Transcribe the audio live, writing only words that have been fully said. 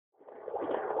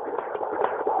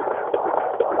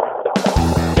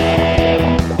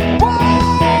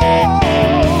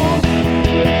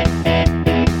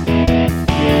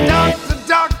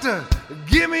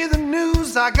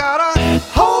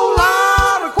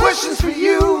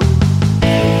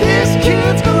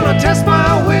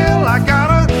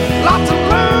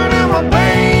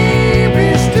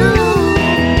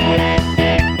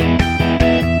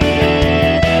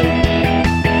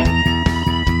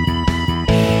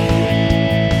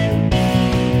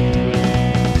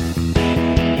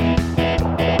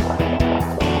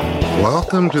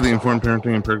Welcome to the Informed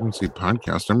Parenting and Pregnancy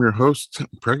Podcast. I'm your host,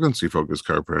 pregnancy-focused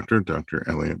chiropractor, Dr.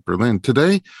 Elliot Berlin.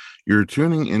 Today, you're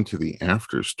tuning into the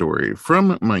after story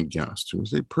from my guest, who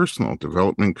is a personal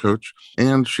development coach,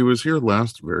 and she was here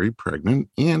last very pregnant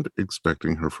and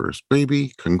expecting her first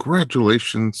baby.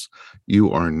 Congratulations.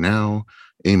 You are now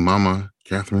a mama,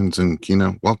 Catherine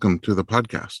Zenkina. Welcome to the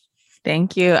podcast.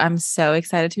 Thank you. I'm so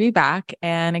excited to be back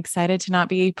and excited to not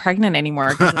be pregnant anymore.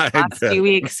 Because the last few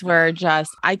weeks were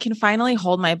just, I can finally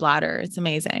hold my bladder. It's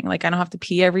amazing. Like I don't have to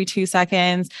pee every 2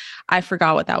 seconds. I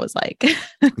forgot what that was like.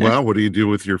 Well, what do you do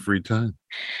with your free time?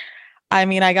 I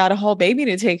mean, I got a whole baby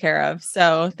to take care of.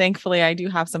 So thankfully I do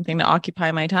have something to occupy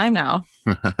my time now.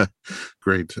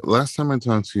 Great. Last time I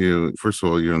talked to you, first of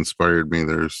all, you inspired me.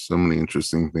 There's so many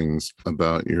interesting things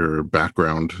about your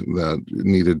background that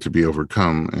needed to be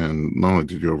overcome. And not only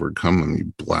did you overcome them,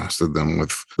 you blasted them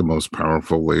with the most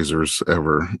powerful lasers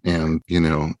ever and,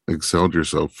 excelled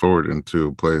yourself forward into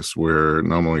a place where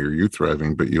not only are you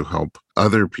thriving, but you help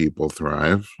other people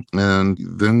thrive. And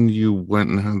then you went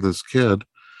and had this kid.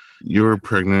 You were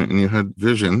pregnant and you had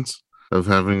visions of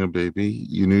having a baby.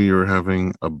 You knew you were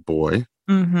having a boy.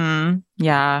 Mm-hmm.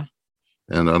 Yeah.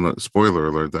 And on a spoiler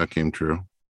alert, that came true.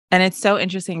 And it's so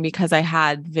interesting because I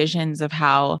had visions of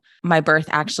how my birth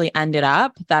actually ended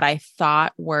up that I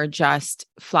thought were just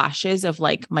flashes of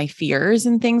like my fears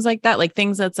and things like that. Like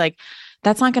things that's like,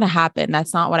 that's not going to happen.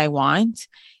 That's not what I want.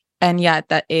 And yet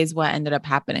that is what ended up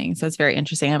happening. So it's very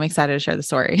interesting. I'm excited to share the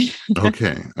story.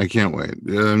 Okay. I can't wait.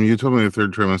 You told me the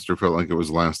third trimester felt like it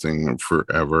was lasting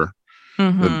forever.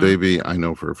 Mm-hmm. The baby, I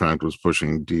know for a fact, was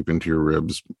pushing deep into your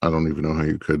ribs. I don't even know how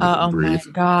you could breathe. Oh my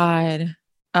God.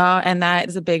 Oh, and that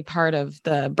is a big part of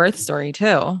the birth story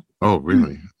too. Oh,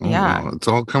 really? Oh, yeah. Wow. It's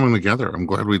all coming together. I'm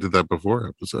glad we did that before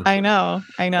episode. I know.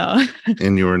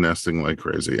 And you were nesting like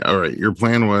crazy. All right. Your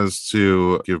plan was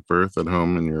to give birth at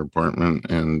home in your apartment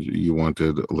and you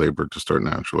wanted labor to start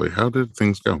naturally. How did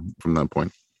things go from that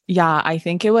point? Yeah, I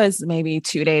think it was maybe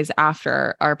 2 days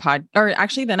after our or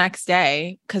actually the next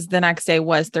day, because the next day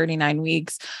was 39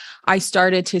 weeks. I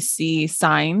started to see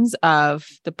signs of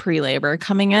the pre-labor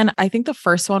coming in. I think the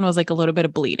first one was like a little bit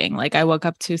of bleeding. Like I woke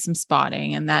up to some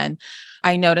spotting and then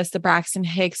I noticed the Braxton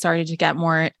Hicks started to get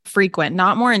more frequent,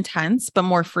 not more intense, but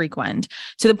more frequent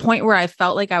to the point where I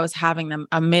felt like I was having them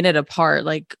a minute apart,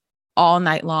 like all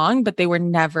night long, but they were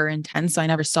never intense. So I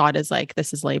never saw it as like,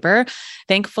 this is labor.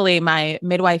 Thankfully, my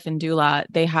midwife and doula,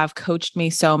 they have coached me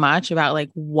so much about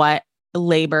like what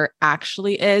labor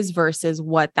actually is versus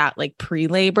what that like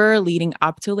pre-labor leading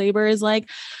up to labor is like.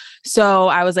 So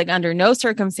I was like, under no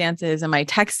circumstances am I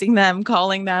texting them,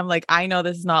 calling them. Like, I know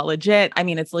this is not legit. I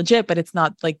mean, it's legit, but it's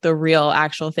not like the real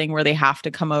actual thing where they have to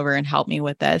come over and help me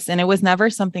with this. And it was never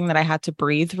something that I had to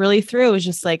breathe really through. It was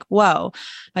just like, whoa,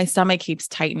 my stomach keeps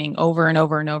tightening over and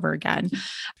over and over again.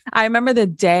 I remember the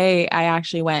day I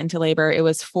actually went into labor, it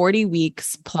was 40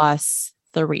 weeks plus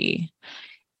 3.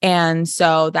 And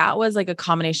so that was like a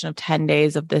combination of 10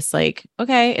 days of this, like,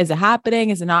 okay, is it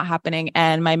happening? Is it not happening?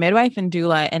 And my midwife and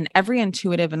doula and every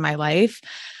intuitive in my life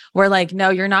were like, no,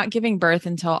 you're not giving birth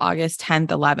until August 10th,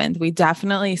 11th. We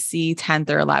definitely see 10th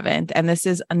or 11th. And this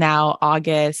is now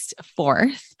August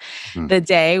 4th, the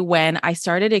day when I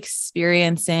started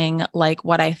experiencing like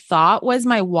what I thought was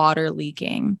my water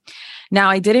leaking. Now,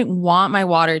 I didn't want my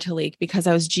water to leak because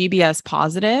I was GBS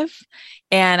positive.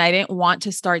 And I didn't want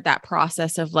to start that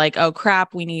process of like, oh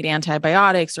crap, we need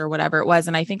antibiotics or whatever it was.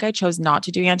 And I think I chose not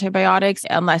to do antibiotics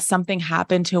unless something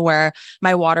happened to where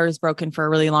my water is broken for a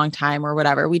really long time or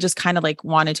whatever. We just kind of like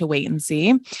wanted to wait and see.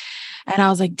 And I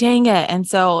was like, dang it. And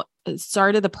so it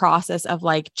started the process of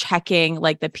like checking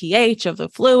like the pH of the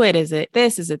fluid. Is it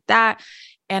this? Is it that?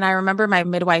 And I remember my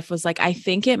midwife was like, I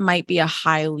think it might be a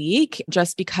high leak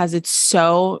just because it's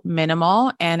so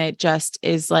minimal and it just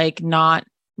is like not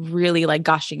really like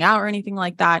gushing out or anything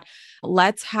like that.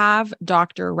 Let's have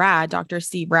Dr.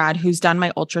 Steve Rad, who's done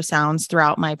my ultrasounds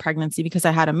throughout my pregnancy because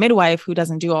I had a midwife who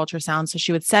doesn't do ultrasounds. So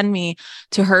she would send me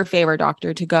to her favorite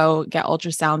doctor to go get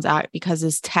ultrasounds at because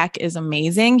his tech is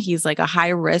amazing. He's like a high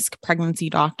risk pregnancy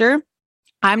doctor.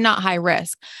 I'm not high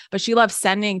risk, but she loves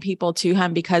sending people to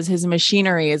him because his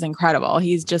machinery is incredible.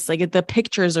 He's just like, the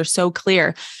pictures are so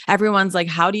clear. Everyone's like,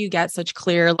 how do you get such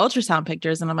clear ultrasound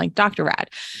pictures? And I'm like, Dr. Rad.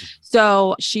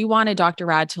 So she wanted Dr.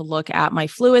 Rad to look at my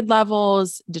fluid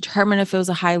levels, determine if it was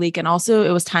a high leak. And also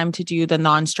it was time to do the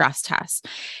non-stress test.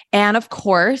 And of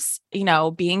course,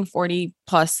 being 40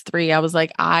 plus 3, I was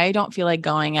like, I don't feel like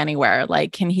going anywhere.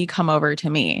 Like, can he come over to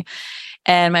me?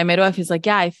 And my midwife is like,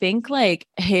 yeah, I think like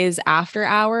his after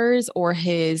hours or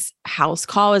his house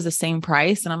call is the same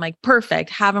price. And I'm like,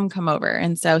 perfect, have him come over.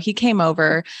 And so he came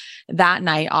over that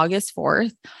night, August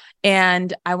 4th.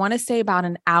 And I want to say about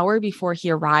an hour before he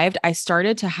arrived, I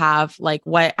started to have like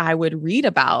what I would read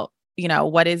about,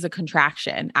 what is a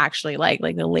contraction actually like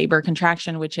the labor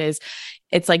contraction, which is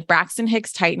it's like Braxton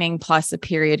Hicks tightening plus a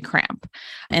period cramp.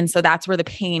 And so that's where the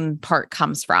pain part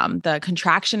comes from. The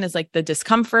contraction is like the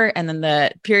discomfort, and then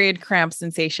the period cramp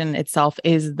sensation itself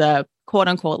is the quote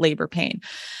unquote labor pain.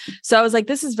 So I was like,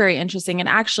 this is very interesting. And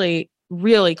actually,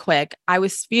 really quick, I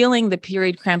was feeling the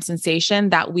period cramp sensation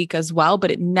that week as well, but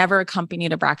it never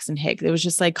accompanied a Braxton Hicks. It was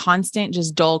just like constant,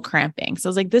 just dull cramping. So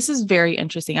I was like, this is very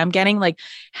interesting. I'm getting like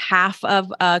half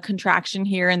of a contraction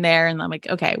here and there. And I'm like,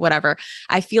 okay, whatever.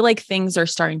 I feel like things are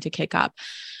starting to kick up.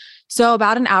 So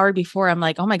about an hour before, I'm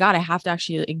like, oh my God, I have to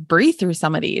actually like breathe through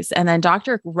some of these. And then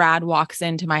Dr. Rad walks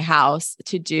into my house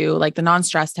to do like the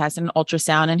non-stress test and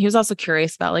ultrasound. And he was also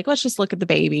curious about like, let's just look at the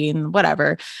baby and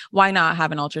whatever. Why not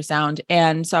have an ultrasound?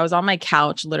 And so I was on my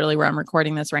couch, literally where I'm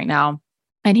recording this right now.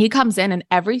 And he comes in and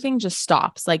everything just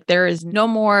stops. Like there is no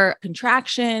more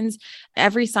contractions.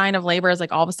 Every sign of labor is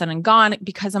like all of a sudden gone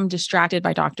because I'm distracted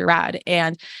by Dr. Rad,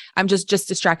 and I'm just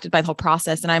distracted by the whole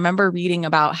process. And I remember reading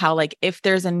about how like if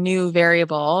there's a new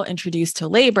variable introduced to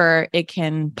labor, it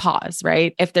can pause,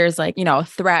 right? If there's like, a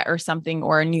threat or something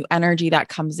or a new energy that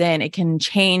comes in, it can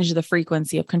change the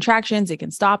frequency of contractions. It can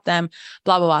stop them,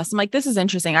 blah, blah, blah. So I'm like, this is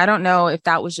interesting. I don't know if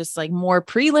that was just like more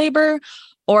pre-labor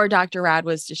or Dr. Rad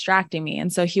was distracting me.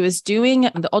 And so he was doing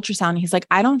the ultrasound. He's like,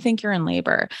 I don't think you're in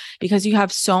labor because you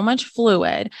have so much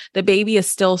fluid. The baby is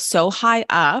still so high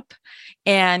up.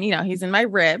 And, he's in my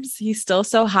ribs. He's still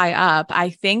so high up. I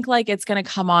think like it's going to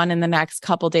come on in the next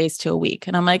couple days to a week.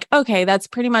 And I'm like, okay, that's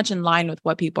pretty much in line with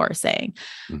what people are saying.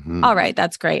 Mm-hmm. All right,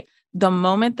 that's great. The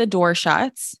moment the door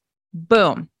shuts,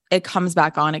 boom, it comes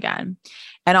back on again.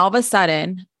 And all of a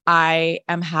sudden, I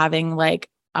am having like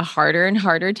a harder and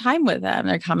harder time with them.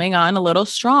 They're coming on a little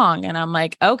strong. And I'm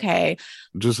like, okay.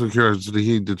 Just like curious, did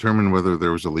he determine whether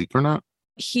there was a leak or not?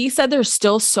 He said there's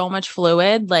still so much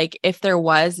fluid. Like if there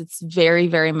was, it's very,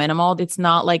 very minimal. It's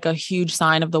not like a huge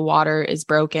sign of the water is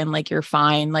broken. Like you're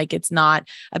fine. Like it's not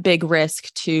a big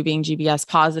risk to being GBS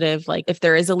positive. Like if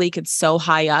there is a leak, it's so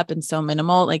high up and so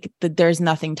minimal, like there's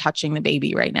nothing touching the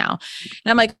baby right now.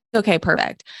 And I'm like, okay,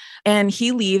 perfect. And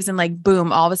he leaves and like,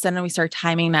 boom, all of a sudden we start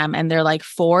timing them and they're like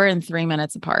 4 and 3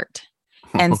 minutes apart.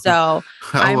 And so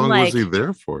how long was he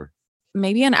there for?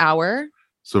 Maybe an hour.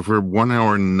 So for 1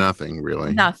 hour, nothing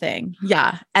really. Nothing.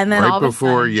 Yeah. And then right all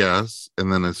before, sudden, yes.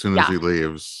 And then as soon as he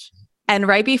leaves. And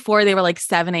right before they were like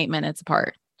 7, 8 minutes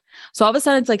apart. So all of a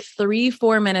sudden it's like 3,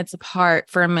 4 minutes apart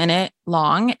for a minute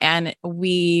long. And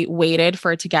we waited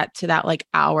for it to get to that like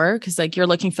hour. Cause like you're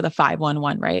looking for the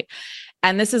 511, right?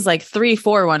 And this is like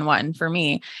 3411 for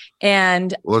me.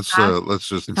 And let's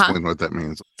just explain what that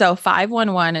means. So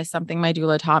 511 is something my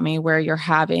doula taught me where you're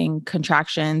having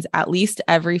contractions at least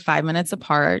every 5 minutes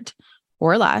apart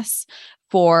or less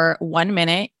for 1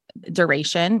 minute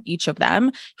duration, each of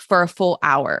them for a full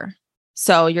hour.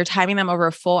 So you're timing them over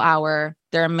a full hour.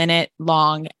 They're a minute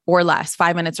long or less,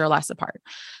 5 minutes or less apart.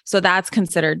 So that's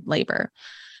considered labor.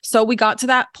 So we got to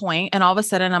that point and all of a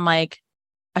sudden I'm like,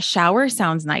 a shower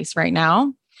sounds nice right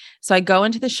now. So I go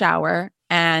into the shower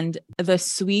and the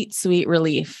sweet, sweet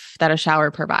relief that a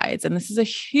shower provides. And this is a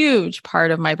huge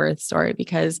part of my birth story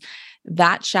because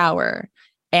that shower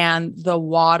and the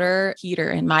water heater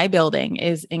in my building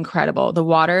is incredible. The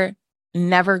water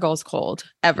never goes cold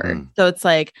ever. So it's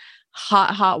like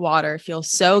hot water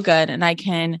feels so good and I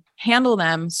can handle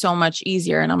them so much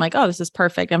easier. And I'm like, oh, this is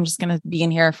perfect. I'm just going to be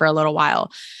in here for a little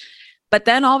while. But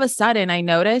then all of a sudden I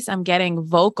notice I'm getting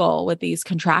vocal with these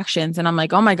contractions and I'm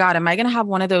like, oh my God, am I going to have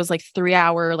one of those like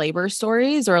 3-hour labor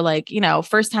stories or like,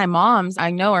 first time moms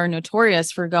I know are notorious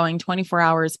for going 24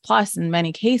 hours plus in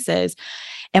many cases.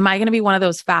 Am I going to be one of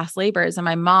those fast labors? And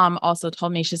my mom also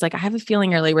told me, she's like, I have a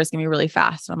feeling your labor is going to be really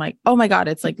fast. And I'm like, oh my God,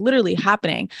 it's like literally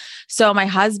happening. So my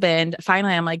husband,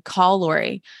 finally, I'm like, call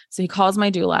Lori. So he calls my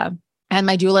doula. And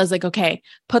my doula is like, okay,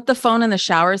 put the phone in the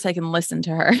shower so I can listen to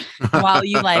her while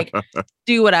you like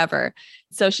do whatever.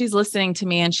 So she's listening to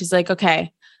me and she's like,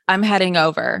 okay, I'm heading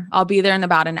over. I'll be there in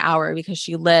about an hour because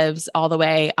she lives all the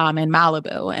way in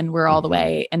Malibu and we're all the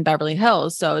way in Beverly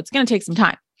Hills. So it's going to take some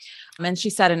time. And she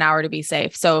said an hour to be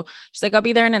safe. So she's like, I'll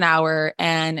be there in an hour.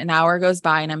 And an hour goes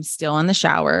by and I'm still in the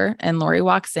shower. And Lori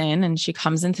walks in and she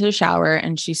comes into the shower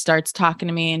and she starts talking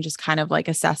to me and just kind of like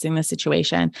assessing the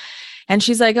situation. And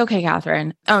she's like, okay,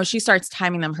 Catherine. Oh, she starts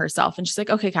timing them herself. And she's like,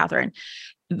 okay, Catherine,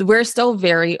 we're still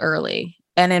very early.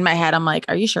 And in my head, I'm like,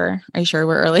 are you sure? Are you sure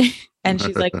we're early? And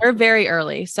she's like, we're very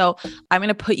early. So I'm going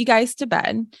to put you guys to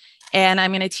bed. And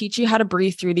I'm going to teach you how to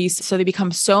breathe through these so they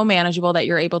become so manageable that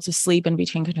you're able to sleep in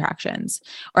between contractions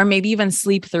or maybe even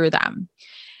sleep through them.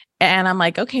 And I'm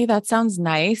like, okay, that sounds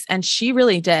nice. And she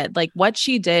really did. Like what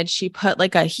she did, she put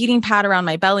like a heating pad around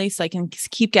my belly so I can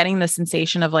keep getting the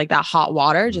sensation of like that hot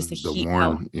water, just the The heat.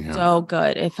 warm, yeah. So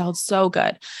good. It felt so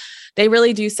good. They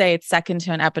really do say it's second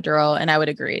to an epidural. And I would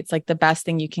agree. It's like the best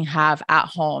thing you can have at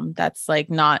home. That's like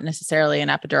not necessarily an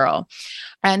epidural.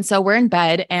 And so we're in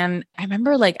bed. And I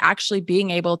remember like actually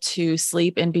being able to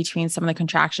sleep in between some of the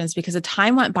contractions because the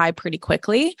time went by pretty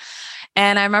quickly.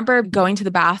 And I remember going to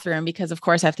the bathroom because, of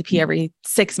course, I have to pee every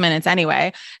 6 minutes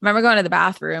anyway. I remember going to the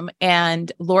bathroom and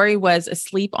Lori was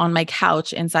asleep on my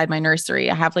couch inside my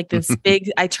nursery. I have like this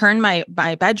I turned my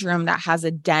bedroom that has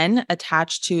a den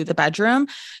attached to the bedroom.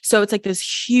 So it's like this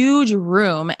huge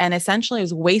room and essentially it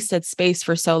was wasted space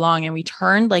for so long. And we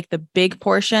turned like the big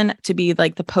portion to be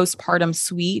like the postpartum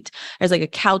suite. There's like a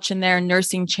couch in there,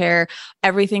 nursing chair,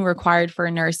 everything required for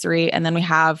a nursery. And then we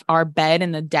have our bed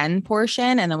in the den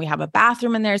portion. And then we have a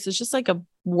bathroom in there. So it's just like a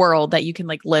world that you can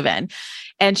like live in.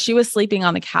 And she was sleeping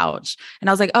on the couch. And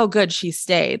I was like, oh, good. She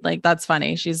stayed. Like, that's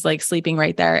funny. She's like sleeping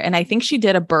right there. And I think she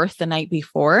did a birth the night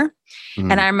before.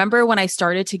 And I remember when I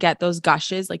started to get those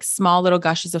gushes, like small little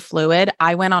gushes of fluid,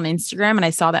 I went on Instagram and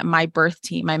I saw that my birth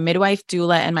team, my midwife,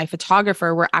 doula, and my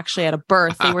photographer were actually at a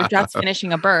birth. They were just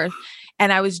finishing a birth.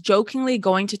 And I was jokingly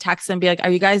going to text them and be like, are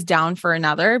you guys down for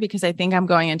another? Because I think I'm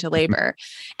going into labor.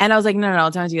 And I was like, no,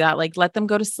 don't do that. Like, let them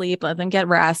go to sleep, let them get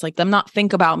rest, like them not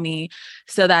think about me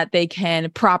so that they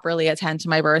can properly attend to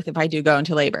my birth if I do go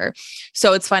into labor.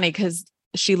 So it's funny because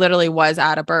she literally was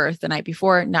at a birth the night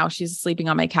before. Now she's sleeping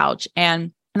on my couch.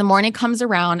 And the morning comes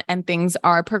around and things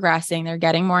are progressing. They're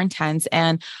getting more intense.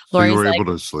 And Lori's you were like,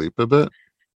 able to sleep a bit?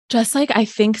 just like, I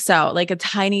think so, like a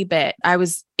tiny bit. I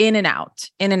was in and out,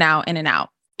 in and out, in and out.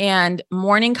 And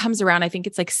morning comes around. I think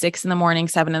it's like 6 a.m,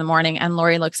 7 a.m. And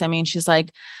Lori looks at me and she's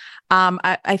like,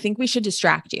 I think we should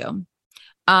distract you.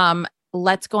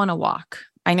 Let's go on a walk.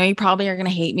 I know you probably are going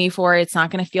to hate me for it. It's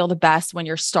not going to feel the best when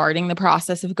you're starting the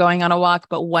process of going on a walk,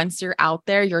 but once you're out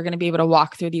there, you're going to be able to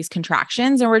walk through these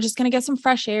contractions and we're just going to get some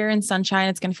fresh air and sunshine.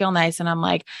 It's going to feel nice. And I'm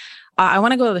like, I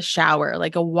want to go to the shower.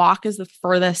 Like a walk is the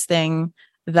furthest thing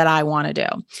that I want to do.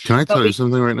 Can I tell you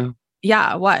something right now?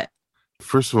 Yeah. What?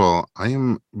 First of all, I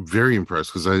am very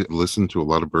impressed because I listen to a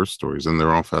lot of birth stories and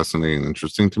they're all fascinating and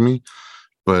interesting to me.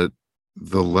 But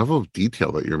the level of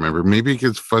detail that you remember, maybe it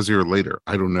gets fuzzier later.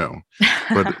 I don't know.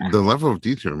 But the level of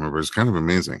detail you remember is kind of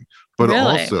amazing. But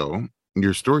Really? also,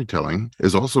 your storytelling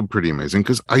is also pretty amazing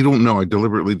because I don't know. I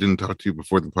deliberately didn't talk to you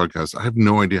before the podcast. I have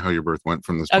no idea how your birth went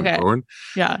from this point forward.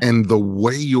 Yeah. And the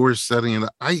way you're setting it,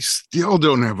 I still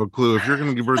don't have a clue. If you're going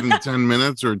to give birth in 10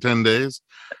 minutes or 10 days,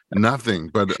 nothing.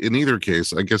 But in either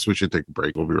case, I guess we should take a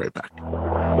break. We'll be right back.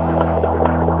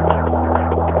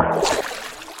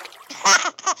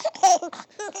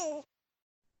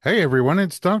 Hey everyone,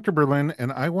 it's Dr. Berlin,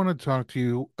 and I want to talk to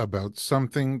you about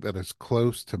something that is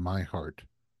close to my heart.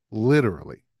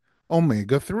 Literally,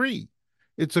 omega-3.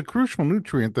 It's a crucial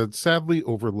nutrient that's sadly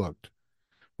overlooked.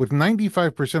 With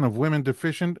 95% of women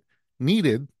deficient,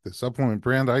 Needed, the supplement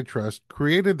brand I trust,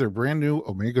 created their brand new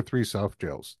omega-3 soft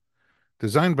gels.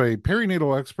 Designed by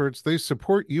perinatal experts, they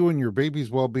support you and your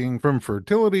baby's well-being from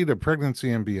fertility to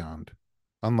pregnancy and beyond.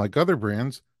 Unlike other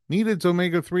brands, Needed's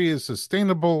omega-3 is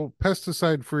sustainable,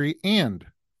 pesticide-free, and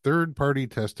third-party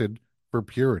tested for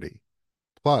purity.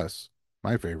 Plus,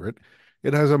 my favorite,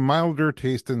 it has a milder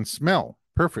taste and smell,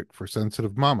 perfect for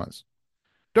sensitive mamas.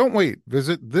 Don't wait.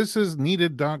 Visit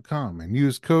thisisneeded.com and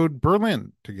use code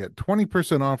BERLIN to get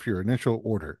 20% off your initial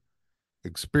order.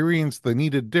 Experience the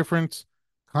needed difference,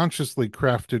 consciously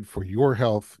crafted for your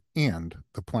health and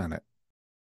the planet.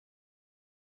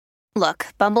 Look,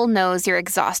 Bumble knows you're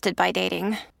exhausted by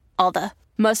dating. All the,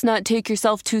 must not take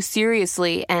yourself too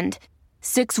seriously, and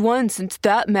 6'1" since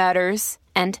that matters,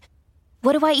 and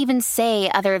what do I even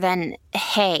say other than,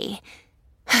 hey?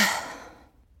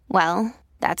 Well,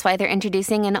 that's why they're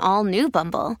introducing an all-new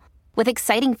Bumble, with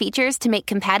exciting features to make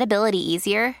compatibility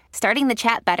easier, starting the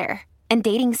chat better, and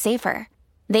dating safer.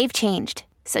 They've changed,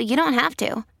 so you don't have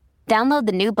to. Download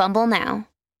the new Bumble now.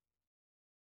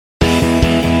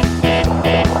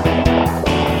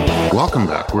 Welcome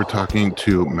back. We're talking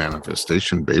to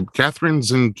Manifestation Babe, Catherine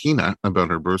Zenkina, about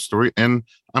her birth story, and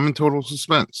I'm in total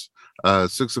suspense.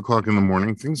 6 o'clock in the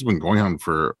morning. Things have been going on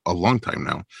for a long time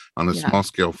now, on a small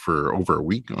scale for over a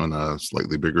week, on a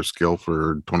slightly bigger scale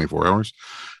for 24 hours.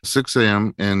 6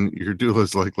 a.m. and your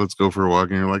doula's like, let's go for a walk.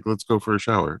 And you're like, let's go for a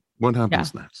shower. What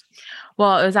happens next?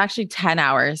 Well, it was actually 10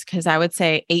 hours because I would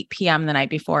say 8 p.m. the night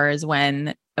before is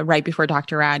when, right before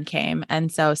Dr. Rad came.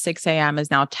 And so 6 a.m. is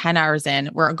now 10 hours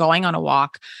in. We're going on a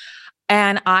walk.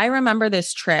 And I remember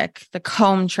this trick, the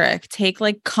comb trick, take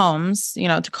like combs,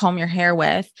 to comb your hair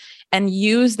with, and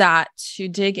use that to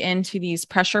dig into these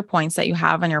pressure points that you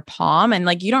have on your palm. And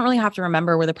like, you don't really have to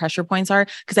remember where the pressure points are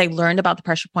because I learned about the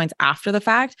pressure points after the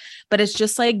fact, but it's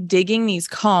just like digging these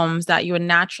combs that you would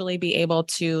naturally be able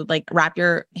to like wrap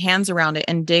your hands around it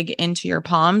and dig into your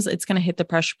palms. It's going to hit the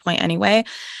pressure point anyway.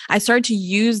 I started to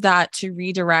use that to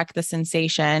redirect the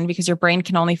sensation because your brain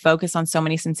can only focus on so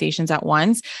many sensations at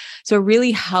once. So it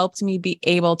really helped me be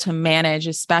able to manage,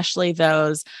 especially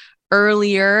those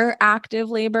earlier active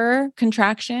labor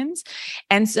contractions.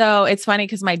 And so it's funny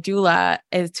because my doula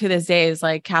is to this day is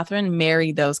like, Catherine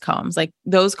married those combs. Like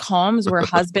those combs were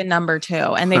husband number 2.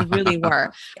 And they really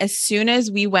were. As soon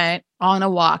as we went on a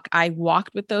walk, I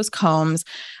walked with those combs.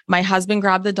 My husband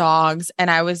grabbed the dogs and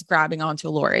I was grabbing onto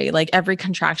Lori. Like every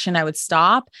contraction I would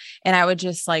stop and I would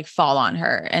just like fall on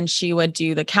her and she would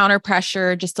do the counter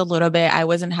pressure just a little bit. I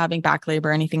wasn't having back labor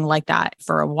or anything like that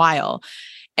for a while.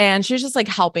 And she was just like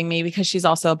helping me because she's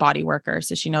also a body worker.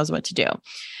 So she knows what to do.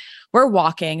 We're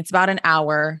walking. It's about an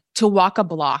hour to walk a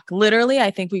block. Literally,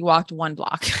 I think we walked 1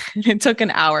 block. It took an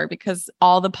hour because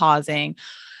all the pausing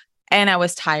and I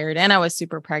was tired and I was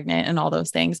super pregnant and all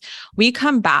those things. We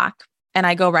come back and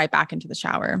I go right back into the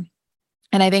shower.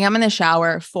 And I think I'm in the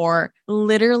shower for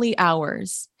literally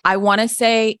hours. I want to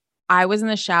say I was in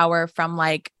the shower from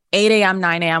like 8 a.m.,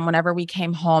 9 a.m. whenever we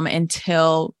came home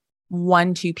until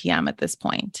 1, 2 p.m. at this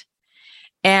point.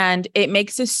 And it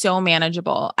makes it so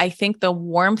manageable. I think the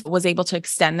warmth was able to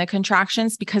extend the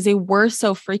contractions because they were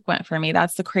so frequent for me.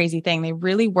 That's the crazy thing. They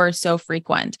really were so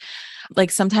frequent.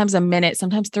 Like sometimes a minute,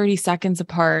 sometimes 30 seconds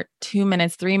apart, 2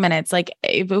 minutes, 3 minutes. Like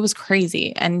it was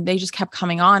crazy. And they just kept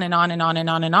coming on and on and on and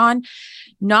on and on.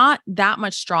 Not that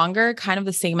much stronger, kind of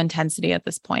the same intensity at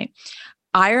this point.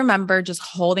 I remember just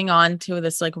holding on to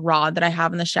this like rod that I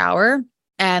have in the shower.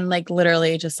 And like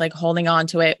literally just like holding on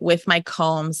to it with my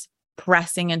combs,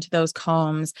 pressing into those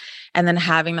combs, and then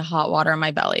having the hot water on my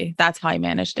belly. That's how I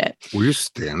managed it. Were you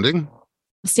standing?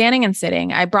 Standing and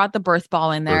sitting. I brought the birth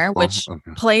ball in there, which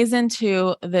plays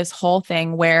into this whole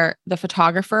thing where the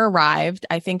photographer arrived.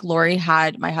 I think Lori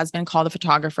had my husband call the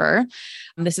photographer.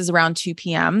 This is around 2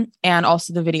 p.m. and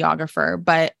also the videographer,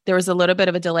 but there was a little bit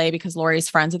of a delay because Lori's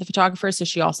friends with the photographer. So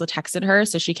she also texted her.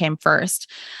 So she came first.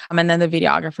 And then the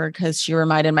videographer, because she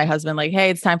reminded my husband like, hey,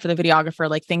 it's time for the videographer.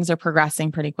 Like things are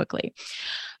progressing pretty quickly.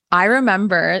 I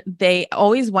remember they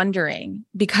always wondering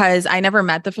because I never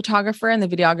met the photographer and the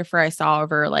videographer I saw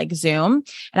over like Zoom.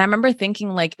 And I remember thinking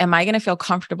like, am I going to feel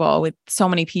comfortable with so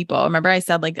many people? Remember I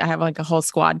said like, I have like a whole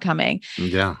squad coming.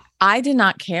 Yeah. I did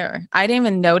not care. I didn't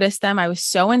even notice them. I was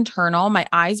so internal. My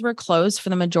eyes were closed for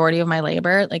the majority of my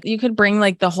labor. Like you could bring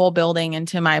like the whole building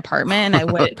into my apartment and I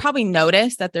would probably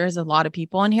notice that there's a lot of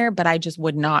people in here, but I just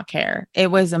would not care.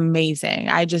 It was amazing.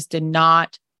 I just did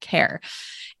not care.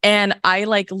 And I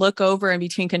like look over in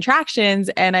between contractions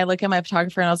and I look at my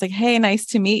photographer and I was like, hey, nice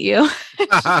to meet you. She's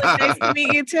like, nice to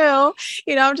meet you too.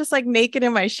 You know, I'm just like naked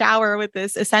in my shower with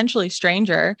this essentially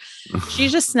stranger.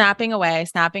 She's just snapping away,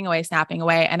 snapping away, snapping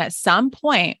away. And at some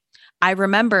point, I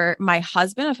remember my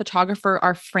husband and photographer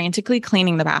are frantically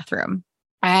cleaning the bathroom.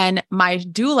 And my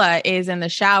doula is in the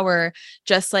shower,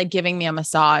 just like giving me a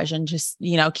massage and just,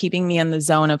 you know, keeping me in the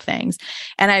zone of things.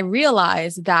 And I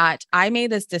realized that I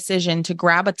made this decision to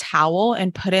grab a towel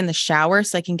and put it in the shower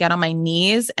so I can get on my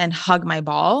knees and hug my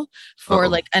ball for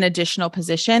like an additional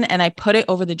position. And I put it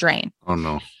over the drain. Oh,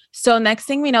 no. So next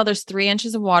thing we know, there's 3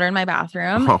 inches of water in my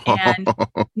bathroom and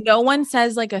no one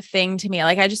says like a thing to me.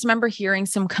 Like, I just remember hearing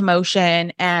some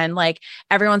commotion and like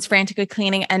everyone's frantically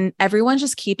cleaning and everyone's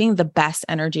just keeping the best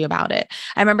energy about it.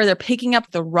 I remember they're picking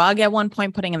up the rug at one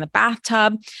point, putting in the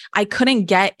bathtub. I couldn't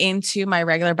get into my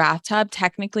regular bathtub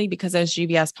technically because I was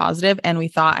GBS positive and we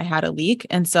thought I had a leak.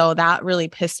 And so that really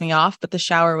pissed me off, but the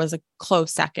shower was a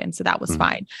close second. So that was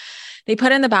fine. They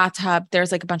put in the bathtub.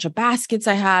 There's like a bunch of baskets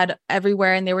I had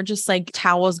everywhere and they were just like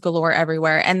towels galore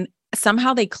everywhere. And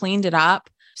somehow they cleaned it up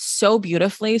so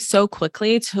beautifully, so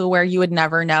quickly to where you would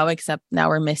never know, except now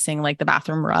we're missing like the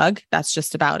bathroom rug. That's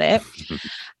just about it.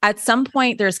 At some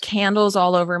point, there's candles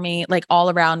all over me, like all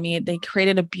around me. They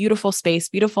created a beautiful space,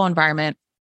 beautiful environment.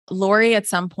 Lori at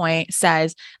some point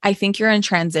says, I think you're in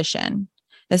transition.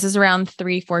 This is around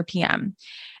 3, 4 p.m.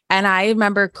 And I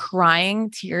remember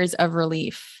crying tears of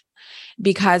relief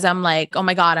because I'm like, oh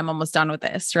my God, I'm almost done with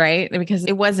this, right? Because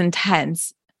it was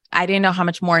intense. I didn't know how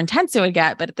much more intense it would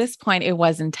get, but at this point it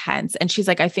was intense. And she's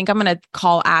like, I think I'm going to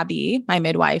call Abby, my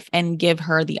midwife, and give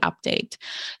her the update.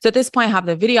 So at this point, I have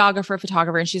the videographer,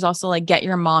 photographer, and she's also like, get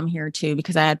your mom here too,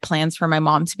 because I had plans for my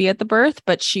mom to be at the birth,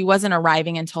 but she wasn't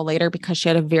arriving until later because she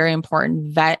had a very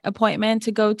important vet appointment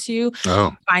to go to.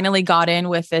 Oh, Finally got in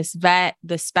with this vet,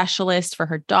 the specialist for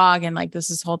her dog. And like,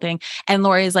 this whole thing. And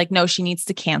Lori is like, no, she needs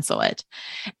to cancel it.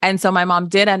 And so my mom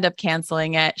did end up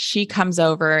canceling it. She comes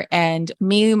over, and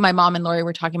my mom and Lori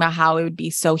were talking about how it would be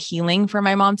so healing for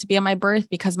my mom to be at my birth,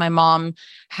 because my mom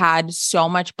had so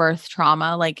much birth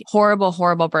trauma, like horrible,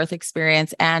 horrible birth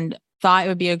experience, and thought it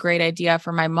would be a great idea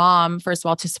for my mom, first of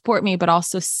all, to support me, but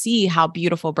also see how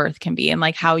beautiful birth can be and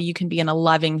like how you can be in a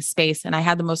loving space. And I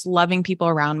had the most loving people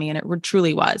around me, and it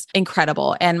truly was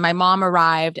incredible. And my mom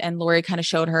arrived, and Lori kind of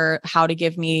showed her how to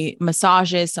give me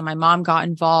massages. So my mom got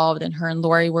involved, and her and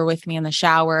Lori were with me in the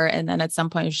shower. And then at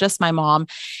some point it was just my mom.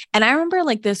 And I remember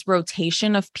like this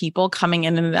rotation of people coming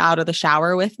in and out of the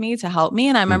shower with me to help me.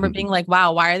 And I remember being like,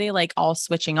 wow, why are they like all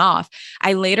switching off?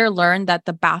 I later learned that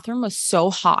the bathroom was so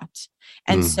hot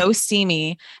and so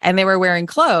steamy, and they were wearing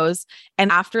clothes.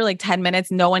 And after like 10 minutes,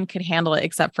 no one could handle it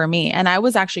except for me. And I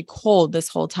was actually cold this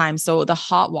whole time. So the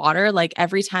hot water, like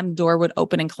every time the door would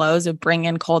open and close, it would bring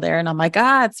in cold air. And I'm like,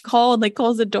 it's cold, like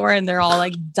close the door. And they're all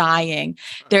like dying.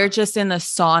 They're just in the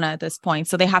sauna at this point.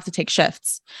 So they have to take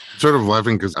shifts. Sort of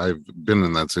laughing because I've been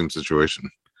in that same situation.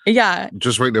 Yeah.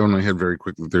 Just right down my head very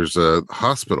quickly. There's a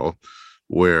hospital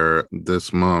where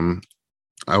this mom,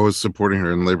 I was supporting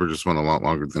her, and labor just went a lot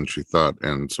longer than she thought.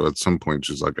 And so at some point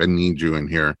she's like, I need you in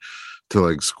here to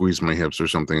like squeeze my hips or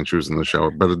something. And she was in the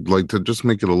shower, but like to just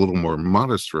make it a little more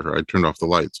modest for her, I turned off the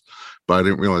lights, but I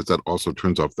didn't realize that also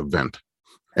turns off the vent.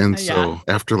 And so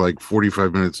after like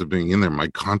 45 minutes of being in there, my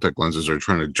contact lenses are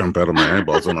trying to jump out of my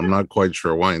eyeballs, and I'm not quite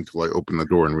sure why until I open the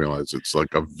door and realize it's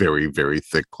like a very, very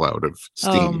thick cloud of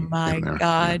steam. Oh my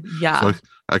God. Yeah. So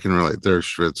I can relate. They're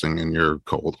schwitzing and you're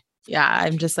cold. Yeah.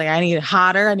 I'm just like, I need it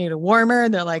hotter. I need it warmer.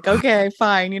 And they're like, okay,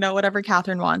 fine. Whatever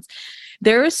Catherine wants.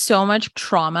 There is so much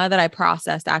trauma that I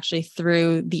processed actually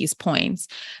through these points.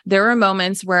 There were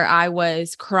moments where I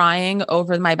was crying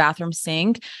over my bathroom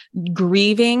sink,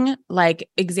 grieving, like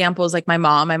examples like my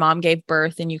mom gave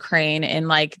birth in Ukraine in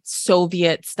like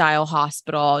Soviet style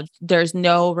hospital. There's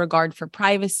no regard for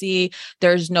privacy.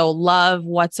 There's no love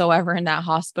whatsoever in that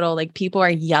hospital. Like people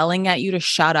are yelling at you to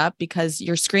shut up because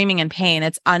you're screaming in pain.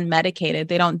 It's unmedicated.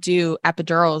 They don't do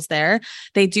epidurals there.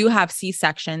 They do have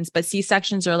C-sections, but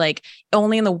C-sections are like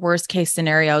only in the worst case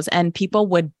scenarios. And people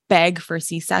would beg for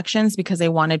C-sections because they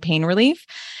wanted pain relief.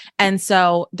 And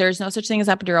so there's no such thing as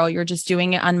epidural. You're just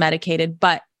doing it unmedicated,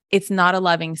 but it's not a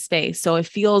loving space. So it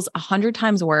feels 100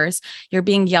 times worse. You're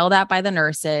being yelled at by the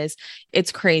nurses.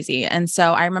 It's crazy. And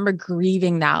so I remember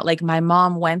grieving that. Like my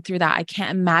mom went through that. I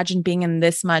can't imagine being in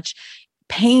this much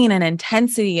pain and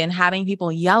intensity and having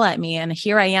people yell at me. And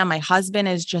here I am, my husband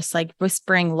is just like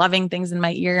whispering loving things in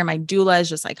my ear. And my doula is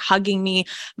just like hugging me,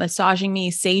 massaging me,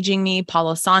 saging me,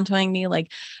 Palo Santoing me,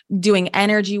 like doing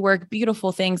energy work,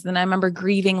 beautiful things. Then I remember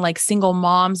grieving like single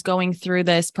moms going through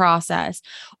this process,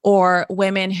 or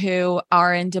women who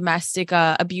are in domestic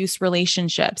abuse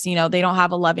relationships. They don't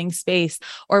have a loving space,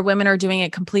 or women are doing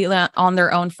it completely on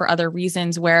their own for other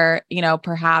reasons where,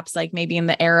 perhaps like maybe in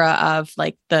the era of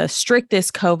like the strictest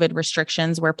COVID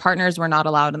restrictions where partners were not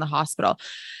allowed in the hospital.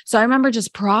 So I remember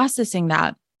just processing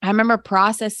that. I remember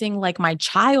processing like my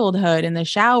childhood in the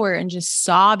shower and just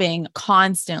sobbing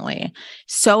constantly.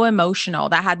 So emotional.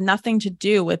 That had nothing to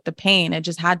do with the pain. It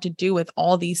just had to do with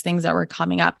all these things that were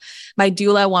coming up. My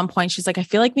doula at one point, she's like, I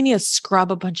feel like we need to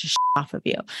scrub a bunch of shit off of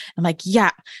you. I'm like, yeah.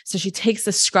 So she takes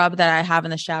the scrub that I have in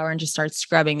the shower and just starts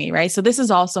scrubbing me, right? So this is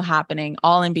also happening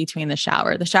all in between the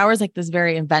shower. The shower is like this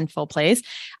very eventful place.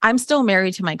 I'm still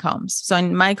married to my combs. So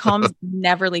my combs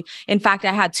never leave. In fact,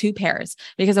 I had 2 pairs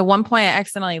because at one point I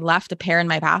accidentally left a pair in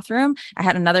my bathroom. I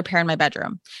had another pair in my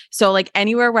bedroom. So like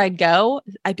anywhere where I'd go,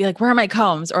 I'd be like, where are my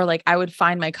combs? Or like I would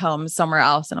find my combs somewhere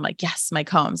else. And I'm like, yes, my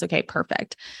combs. Okay,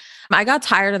 perfect. I got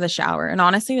tired of the shower. And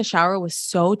honestly, the shower was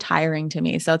so tiring to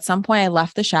me. So at some point I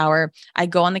left the shower. I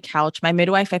go on the couch. My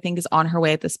midwife, I think, is on her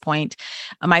way at this point.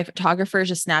 My photographer is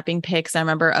just snapping pics. I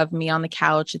remember of me on the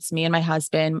couch. It's me and my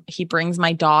husband. He brings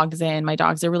my dogs in. My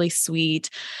dogs are really sweet.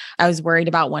 I was worried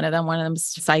about one of them. One of them's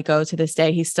psycho to this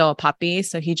day. He's still a puppy.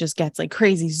 So he just gets like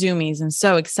crazy zoomies and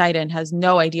so excited and has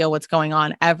no idea what's going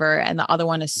on ever. And the other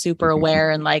one is super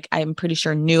aware. And like, I'm pretty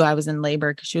sure knew I was in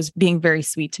labor because she was being very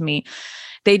sweet to me.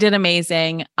 They did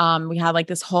amazing. We had like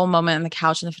this whole moment on the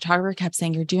couch and the photographer kept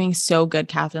saying, "You're doing so good,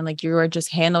 Catherine. Like you are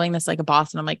just handling this like a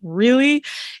boss." And I'm like, really?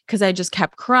 Because I just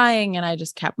kept crying and I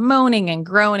just kept moaning and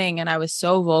groaning and I was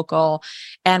so vocal.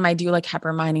 And my doula kept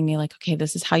reminding me like, okay,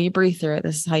 this is how you breathe through it.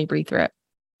 This is how you breathe through it.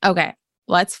 Okay.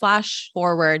 Let's flash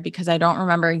forward because I don't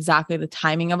remember exactly the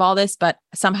timing of all this, but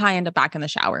somehow I end up back in the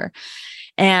shower.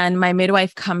 And my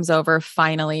midwife comes over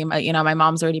finally. My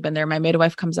mom's already been there. My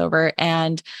midwife comes over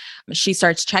and she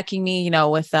starts checking me,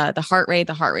 with the heart rate.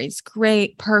 The heart rate's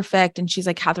great, perfect. And she's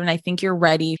like, "Catherine, I think you're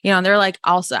ready." And they're like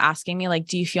also asking me like,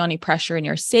 "Do you feel any pressure in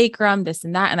your sacrum, this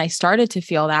and that?" And I started to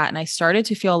feel that. And I started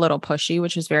to feel a little pushy,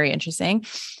 which was very interesting.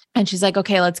 And she's like,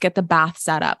 "Okay, let's get the bath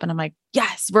set up." And I'm like,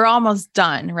 yes, we're almost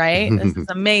done, right? This is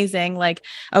amazing. Like,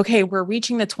 okay, we're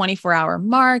reaching the 24-hour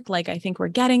mark. Like, I think we're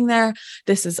getting there.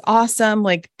 This is awesome.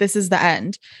 Like, this is the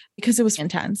end because it was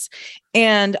intense.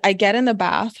 And I get in the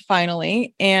bath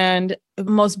finally, and the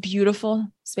most beautiful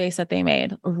space that they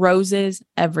made, roses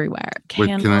everywhere, Wait,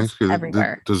 can I candles ask you,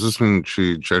 everywhere. does this mean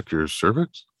she checked your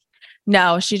cervix?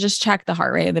 No, she just checked the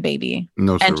heart rate of the baby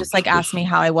No, and just like asked me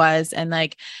how I was. And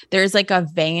like, there's like a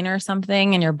vein or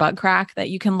something in your butt crack that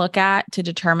you can look at to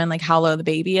determine like how low the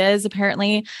baby is,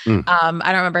 apparently. I don't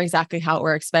remember exactly how it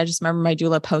works, but I just remember my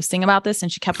doula posting about this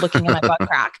and she kept looking at my butt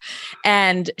crack.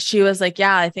 And she was like,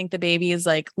 "Yeah, I think the baby is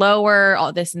like lower,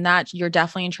 all this and that. You're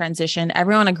definitely in transition."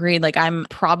 Everyone agreed. Like I'm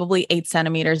probably 8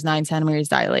 centimeters, 9 centimeters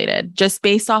dilated just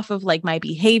based off of like my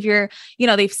behavior.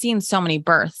 They've seen so many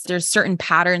births. There's certain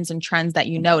patterns and trends that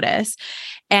you notice.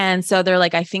 And so they're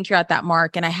like, "I think you're at that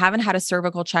mark." And I haven't had a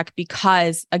cervical check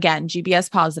because again,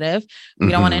 GBS positive. We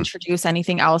don't want to introduce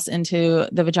anything else into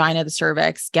the vagina, the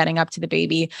cervix, getting up to the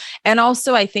baby. And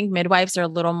also I think midwives are a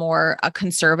little more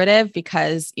conservative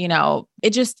because,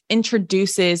 it just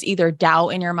introduces either doubt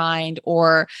in your mind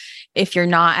or if you're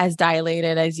not as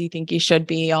dilated as you think you should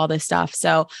be, all this stuff.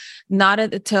 So not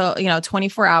until,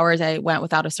 24 hours, I went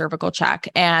without a cervical check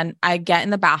and I get in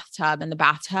the bathtub and the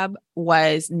bathtub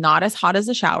was not as hot as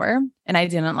the shower and I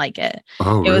didn't like it.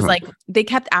 Oh, It was really? like they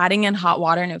kept adding in hot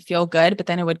water and it would feel good, but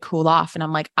then it would cool off. And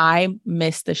I'm like, I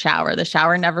miss the shower. The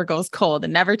shower never goes cold. It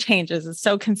never changes. It's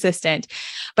so consistent.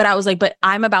 But I was like, but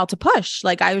I'm about to push.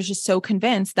 Like I was just so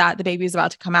convinced that the baby is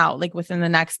about to come out like within the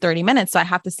next 30 minutes. So I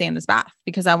have to stay in this bath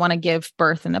because I want to give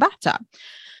birth in the bathtub.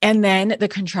 And then the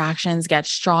contractions get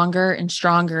stronger and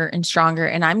stronger and stronger.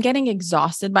 And I'm getting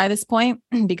exhausted by this point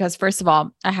because first of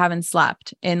all, I haven't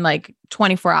slept in like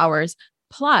 24 hours.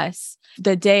 Plus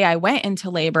the day I went into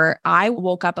labor, I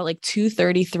woke up at like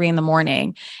 2:33 in the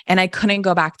morning and I couldn't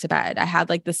go back to bed. I had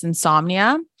like this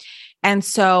insomnia. And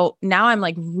so now I'm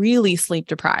like really sleep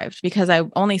deprived because I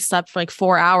only slept for like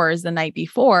 4 hours the night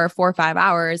before, 4 or 5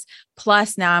 hours.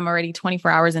 Plus now I'm already 24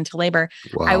 hours into labor.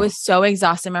 Wow. I was so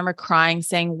exhausted. I remember crying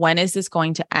saying, "When is this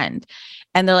going to end?"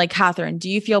 And they're like, "Catherine, do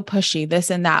you feel pushy? This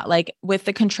and that." Like with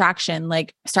the contraction,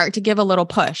 like start to give a little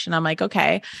push. And I'm like,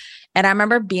 okay. And I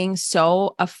remember being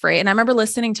so afraid. And I remember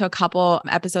listening to a couple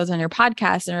episodes on your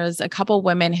podcast, and there was a couple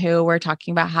women who were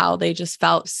talking about how they just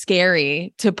felt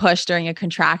scary to push during a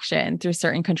contraction through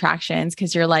certain contractions.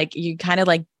 Cause you're like, you kind of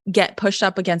like get pushed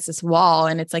up against this wall.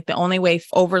 And it's like the only way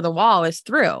over the wall is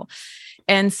through.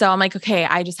 And so I'm like, okay,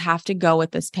 I just have to go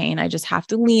with this pain. I just have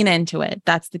to lean into it.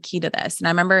 That's the key to this. And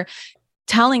I remember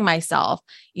telling myself,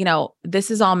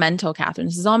 this is all mental, Catherine.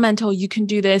 This is all mental. You can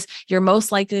do this. You're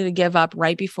most likely to give up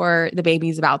right before the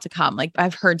baby's about to come. Like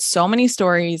I've heard so many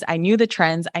stories. I knew the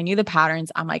trends. I knew the patterns.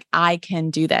 I'm like, I can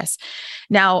do this.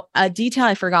 Now, a detail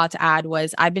I forgot to add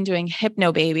was I've been doing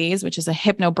Hypnobabies, which is a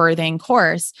hypnobirthing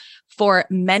course for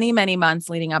many, many months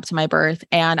leading up to my birth.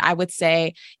 And I would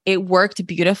say it worked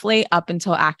beautifully up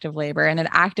until active labor. And in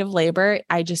active labor,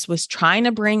 I just was trying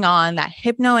to bring on that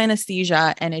hypno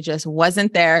anesthesia and it just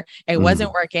wasn't there. It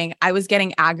wasn't working. I was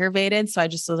getting aggravated. So I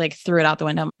just was like, threw it out the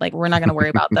window. Like, we're not going to worry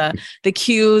about the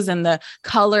cues and the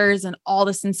colors and all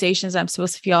the sensations I'm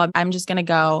supposed to feel. I'm just going to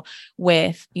go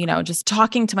with, just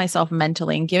talking to myself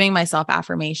mentally and giving myself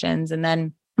affirmations. And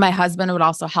then my husband would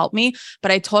also help me, but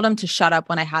I told him to shut up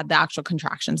when I had the actual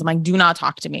contractions. I'm like, do not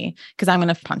talk to me because I'm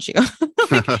going to punch you.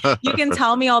 Like, you can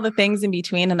tell me all the things in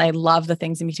between. And I love the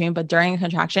things in between, but during a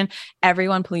contraction,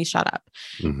 everyone please shut up.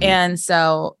 And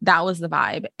so that was the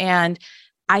vibe. And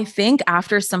I think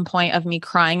after some point of me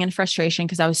crying in frustration,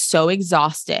 because I was so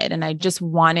exhausted and I just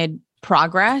wanted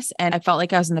progress and I felt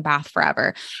like I was in the bath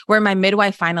forever, where my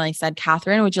midwife finally said,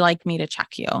 "Catherine, would you like me to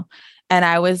check you?" And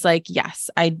I was like, "Yes,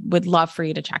 I would love for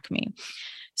you to check me."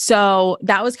 So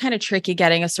that was kind of tricky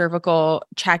getting a cervical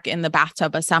check in the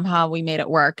bathtub, but somehow we made it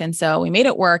work. And so we made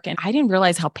it work. And I didn't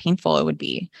realize how painful it would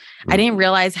be. I didn't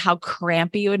realize how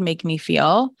crampy it would make me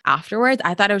feel afterwards.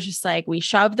 I thought it was just like, we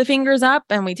shove the fingers up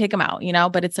and we take them out,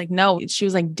 but it's like, no, she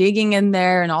was like digging in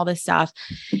there and all this stuff.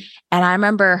 And I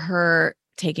remember her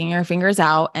taking her fingers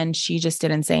out and she just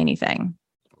didn't say anything.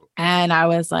 And I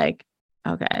was like,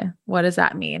 okay, what does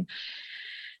that mean?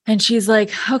 And she's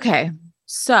like, okay,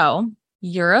 so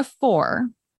you're a 4.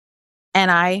 And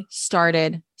I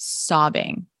started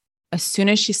sobbing. As soon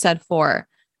as she said 4,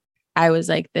 I was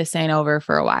like, this ain't over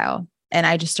for a while. And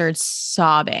I just started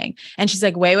sobbing. And she's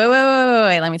like, wait,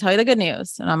 let me tell you the good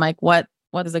news. And I'm like, what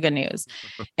is the good news?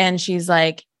 And she's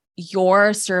like,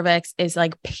 your cervix is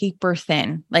like paper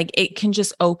thin. Like it can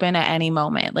just open at any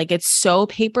moment. Like it's so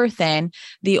paper thin.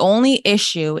 The only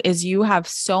issue is you have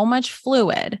so much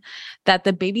fluid that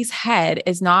the baby's head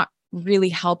is not really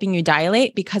helping you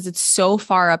dilate because it's so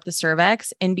far up the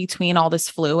cervix in between all this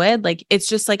fluid. Like, it's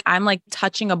just like, I'm like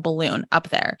touching a balloon up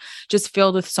there, just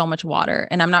filled with so much water.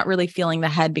 And I'm not really feeling the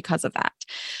head because of that.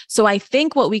 So I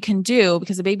think what we can do,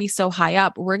 because the baby's so high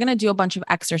up, we're going to do a bunch of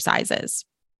exercises.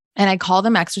 And I call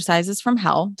them exercises from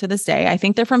hell to this day. I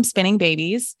think they're from Spinning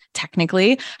Babies.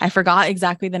 Technically, I forgot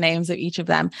exactly the names of each of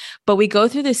them, but we go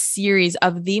through this series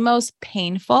of the most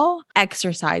painful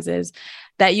exercises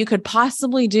that you could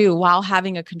possibly do while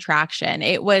having a contraction.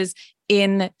 It was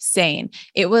insane.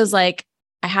 It was like,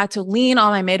 I had to lean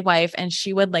on my midwife and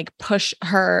she would like push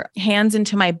her hands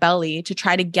into my belly to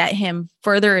try to get him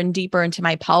further and deeper into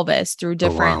my pelvis through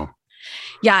different. Oh, wow.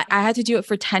 Yeah, I had to do it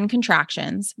for 10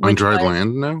 contractions. On dry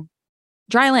land now?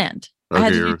 Dry land. Okay, I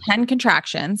had to do 10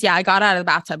 contractions. Yeah, I got out of the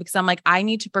bathtub because I'm like, I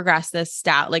need to progress this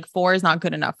stat. Like 4 is not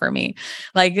good enough for me.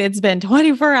 Like it's been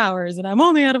 24 hours and I'm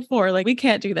only at a 4. Like we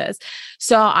can't do this.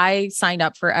 So I signed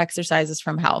up for exercises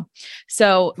from hell.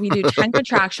 So we do 10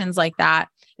 contractions like that.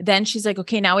 Then she's like,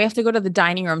 okay, now we have to go to the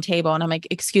dining room table. And I'm like,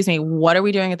 excuse me, what are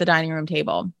we doing at the dining room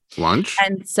table? Lunch?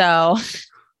 And so,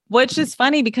 which is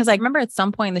funny because I remember at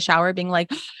some point in the shower being like,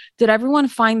 did everyone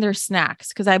find their snacks?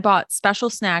 Because I bought special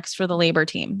snacks for the labor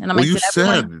team. And I'm like, you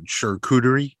said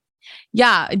charcuterie.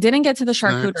 Yeah, I didn't get to the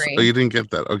Snacks? charcuterie. Oh, you didn't get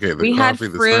that. Okay. We had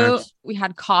fruit, we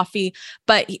had coffee,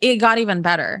 but it got even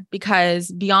better because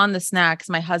beyond the snacks,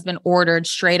 my husband ordered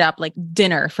straight up like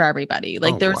dinner for everybody.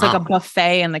 Like there was like a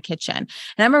buffet in the kitchen. And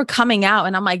I remember coming out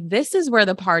and I'm like, this is where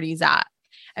the party's at.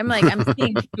 I'm like, I'm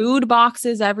seeing food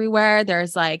boxes everywhere.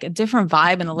 There's like a different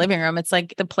vibe in the living room. It's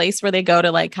like the place where they go to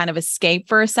like kind of escape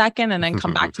for a second and then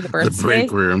come back to the birth the break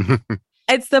space. room.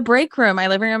 It's the break room. My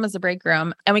living room is the break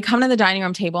room. And we come to the dining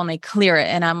room table and they clear it.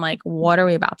 And I'm like, what are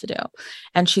we about to do?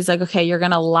 And she's like, okay, you're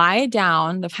going to lie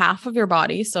down the half of your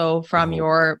body. So from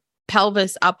your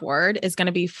pelvis upward is going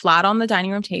to be flat on the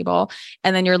dining room table.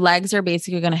 And then your legs are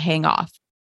basically going to hang off.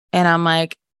 And I'm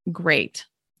like, great.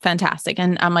 Fantastic.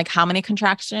 And I'm like, how many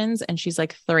contractions? And she's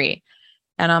like 3.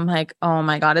 And I'm like, oh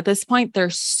my God, at this point, they're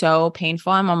so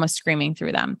painful. I'm almost screaming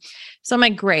through them. So I'm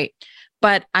like, great,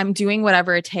 but I'm doing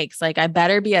whatever it takes. Like I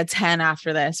better be a 10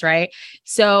 after this. Right.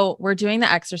 So we're doing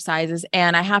the exercises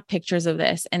and I have pictures of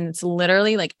this and it's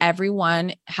literally like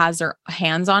everyone has their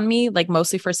hands on me, like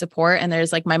mostly for support. And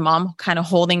there's like my mom kind of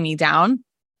holding me down.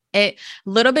 It a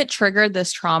little bit triggered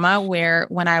this trauma where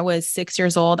when I was 6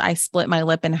 years old, I split my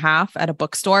lip in half at a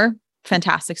bookstore.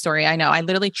 Fantastic story. I know. I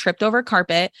literally tripped over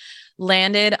carpet,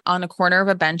 landed on a corner of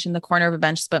a bench, in the corner of a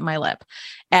bench, split my lip.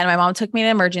 And my mom took me to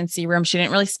the emergency room. She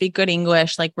didn't really speak good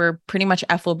English. Like we're pretty much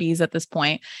FOBs at this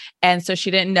point. And so she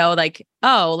didn't know like,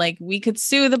 oh, like we could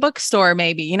sue the bookstore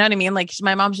maybe, you know what I mean? Like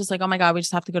my mom's just like, oh my God, we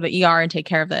just have to go to ER and take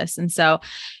care of this. And so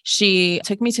she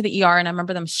took me to the ER and I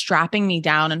remember them strapping me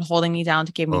down and holding me down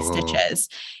to give me stitches.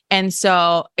 And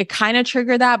so it kind of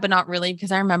triggered that, but not really,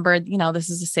 because I remembered, this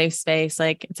is a safe space.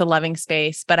 Like it's a loving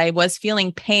space, but I was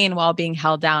feeling pain while being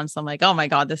held down. So I'm like, oh my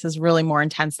God, this is really more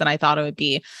intense than I thought it would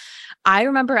be. I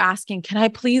remember asking, can I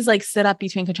please like sit up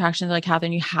between contractions? Like,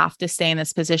 Catherine, you have to stay in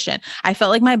this position. I felt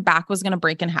like my back was going to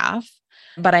break in half,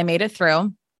 but I made it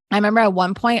through. I remember at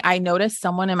one point I noticed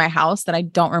someone in my house that I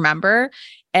don't remember.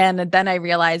 And then I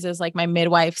realized it was like my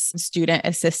midwife's student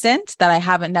assistant that I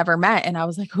haven't never met. And I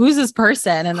was like, who's this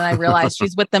person? And then I realized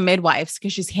she's with the midwives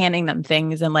because she's handing them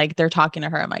things and like they're talking to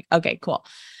her. I'm like, okay, cool.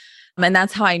 And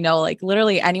that's how I know like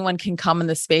literally anyone can come in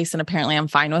the space and apparently I'm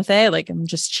fine with it. Like I'm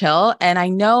just chill. And I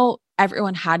know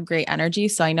everyone had great energy.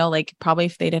 So I know like probably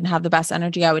if they didn't have the best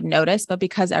energy, I would notice, but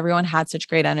because everyone had such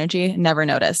great energy, never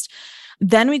noticed.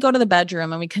 Then we go to the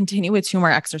bedroom and we continue with 2 more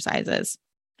exercises.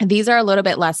 And these are a little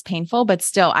bit less painful, but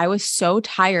still I was so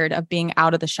tired of being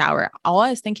out of the shower. All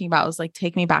I was thinking about was like,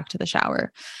 take me back to the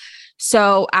shower.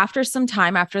 So after some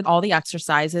time, after all the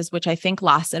exercises, which I think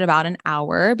lasted about an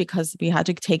hour because we had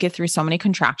to take it through so many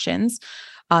contractions,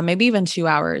 maybe even 2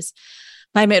 hours,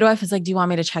 my midwife was like, do you want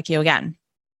me to check you again?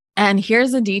 And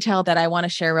here's a detail that I want to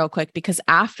share real quick, because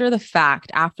after the fact,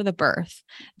 after the birth,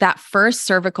 that first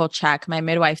cervical check, my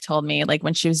midwife told me, like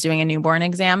when she was doing a newborn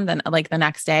exam, then like the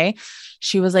next day,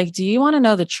 she was like, do you want to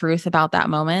know the truth about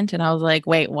that moment? And I was like,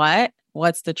 wait, what?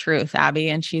 What's the truth, Abby?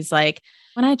 And she's like,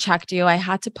 when I checked you, I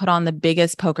had to put on the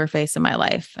biggest poker face in my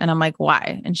life. And I'm like,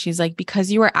 why? And she's like, because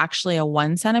you were actually a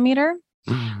 1 centimeter,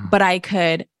 but I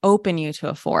could open you to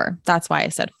a 4. That's why I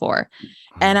said 4.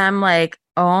 And I'm like,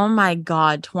 oh my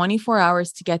God, 24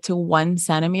 hours to get to 1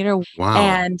 centimeter. Wow.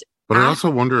 And but I also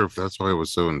wonder if that's why it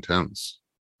was so intense.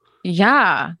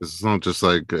 Yeah. It's not just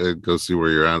like go see where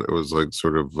you're at. It was like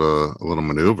sort of a little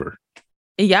maneuver.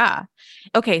 Yeah.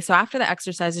 Okay. So after the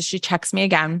exercises, she checks me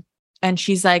again and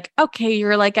she's like, okay,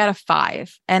 you're like at a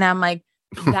 5. And I'm like,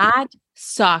 that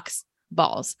sucks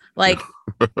balls. Like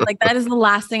that is the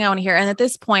last thing I want to hear. And at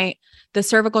this point, the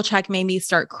cervical check made me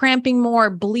start cramping more,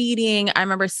 bleeding. I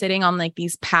remember sitting on like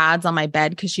these pads on my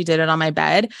bed because she did it on my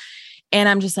bed. And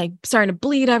I'm just like starting to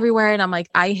bleed everywhere. And I'm like,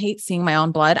 I hate seeing my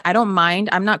own blood. I don't mind.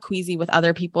 I'm not queasy with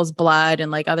other people's blood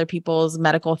and like other people's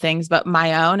medical things, but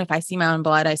my own, if I see my own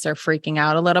blood, I start freaking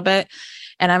out a little bit.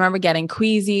 And I remember getting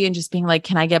queasy and just being like,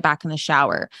 can I get back in the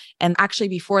shower? And actually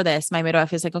before this, my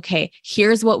midwife is like, okay,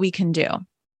 here's what we can do.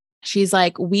 She's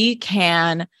like, we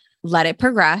can let it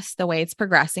progress the way it's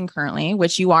progressing currently,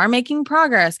 which you are making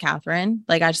progress, Catherine.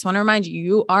 Like, I just want to remind you,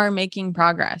 you are making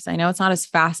progress. I know it's not as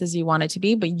fast as you want it to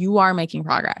be, but you are making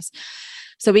progress.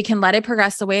 So we can let it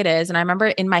progress the way it is. And I remember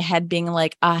in my head being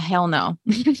like, hell no,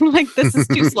 like this is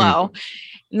too slow.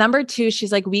 Number 2,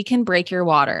 she's like, we can break your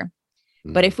water.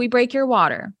 But if we break your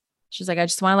water, she's like, I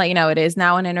just want to let you know, it is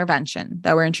now an intervention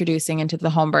that we're introducing into the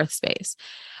home birth space.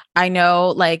 I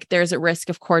know like there's a risk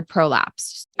of cord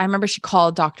prolapse. I remember she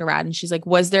called Dr. Rad and she's like,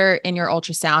 was there in your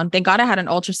ultrasound? Thank God I had an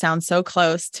ultrasound so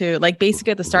close to like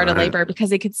basically at the start of labor because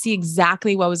they could see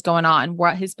exactly what was going on,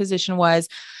 what his position was.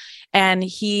 And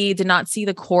he did not see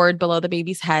the cord below the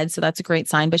baby's head. So that's a great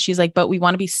sign. But she's like, but we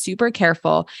want to be super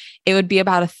careful. It would be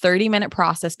about a 30-minute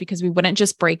process because we wouldn't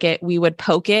just break it. We would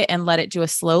poke it and let it do a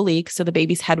slow leak. So the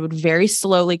baby's head would very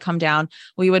slowly come down.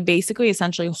 We would basically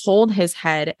essentially hold his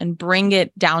head and bring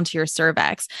it down to your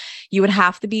cervix. You would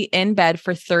have to be in bed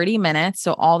for 30 minutes.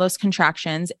 So all those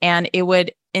contractions, and it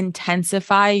would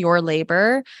intensify your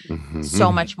labor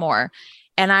so much more.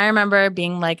 And I remember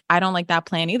being like, I don't like that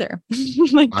plan either.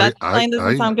 Like that plan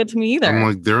doesn't sound good to me either. I'm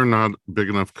like, there are not big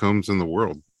enough combs in the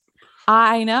world.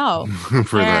 I know.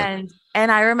 for that.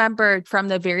 And I remember from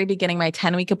the very beginning, my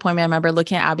 10-week appointment, I remember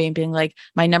looking at Abby and being like,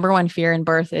 my number one fear in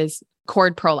birth is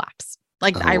cord prolapse.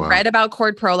 Like I read about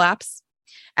cord prolapse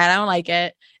and I don't like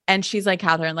it. And she's like,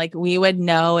 Catherine, like we would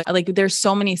know, like there's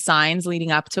so many signs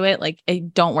leading up to it. Like,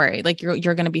 don't worry, like you're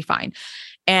going to be fine.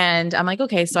 And I'm like,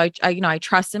 okay. So I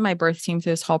trusted my birth team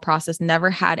through this whole process,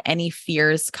 never had any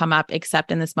fears come up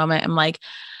except in this moment. I'm like,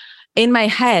 in my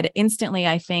head, instantly,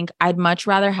 I think I'd much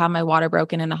rather have my water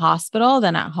broken in the hospital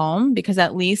than at home, because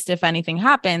at least if anything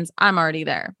happens, I'm already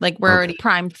there. Like we're already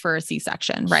primed for a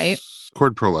C-section, right?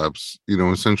 Cord prolapse,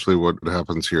 essentially what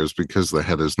happens here is because the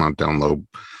head is not down low,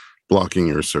 blocking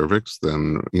your cervix,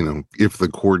 then, if the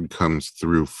cord comes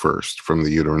through first from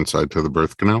the uterine side to the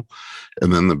birth canal,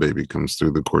 and then the baby comes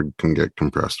through, the cord can get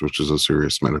compressed, which is a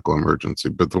serious medical emergency.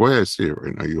 But the way I see it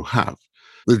right now, you have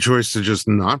the choice to just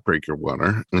not break your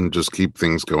water and just keep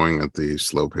things going at the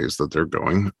slow pace that they're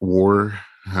going, or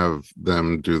have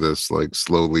them do this like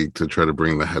slowly to try to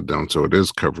bring the head down so it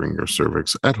is covering your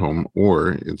cervix at home,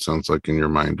 or it sounds like in your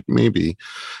mind, maybe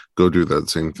go do that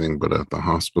same thing but at the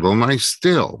hospital. And I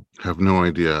still have no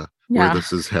idea where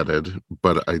this is headed,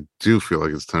 but I do feel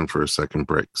like it's time for a second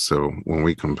break. So when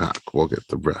we come back, we'll get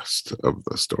the rest of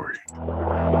the story.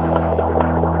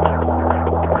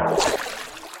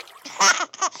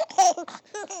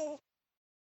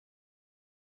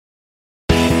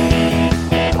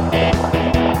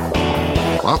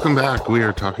 Welcome back. We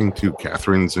are talking to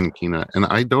Catherine Zenkina, and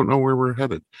I don't know where we're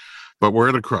headed, but we're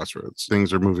at a crossroads.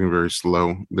 Things are moving very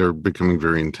slow. They're becoming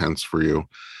very intense for you,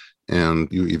 and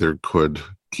you either could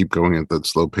keep going at that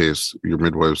slow pace. Your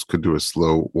midwives could do a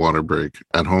slow water break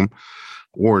at home,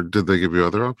 or did they give you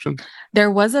other options?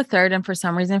 There was a third, and for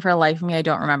some reason, for the life of me, I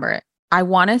don't remember it. I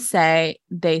want to say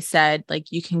they said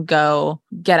like you can go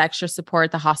get extra support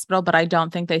at the hospital, but I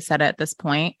don't think they said it at this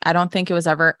point. I don't think it was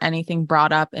ever anything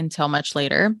brought up until much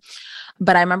later.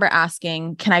 But I remember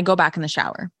asking, can I go back in the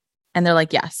shower? And they're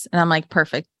like, yes. And I'm like,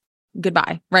 perfect.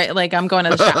 goodbye, right? Like I'm going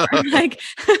to the shower.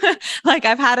 like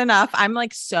I've had enough. I'm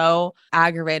like so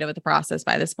aggravated with the process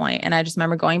by this point. And I just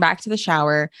remember going back to the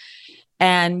shower,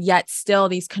 and yet still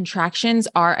these contractions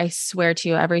are, I swear to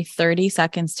you, every 30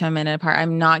 seconds to a minute apart.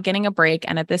 I'm not getting a break.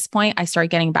 And at this point I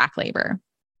start getting back labor.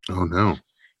 Oh no.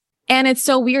 And it's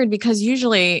so weird because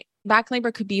usually back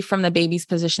labor could be from the baby's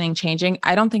positioning changing.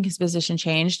 I don't think his position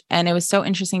changed. And it was so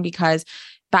interesting because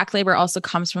back labor also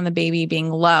comes from the baby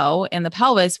being low in the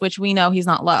pelvis, which we know he's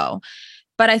not low.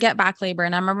 But I get back labor.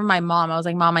 And I remember my mom, I was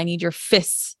like, Mom, I need your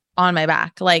fists on my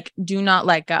back. Like, do not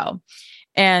let go.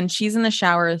 And she's in the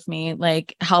shower with me,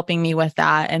 like helping me with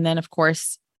that. And then of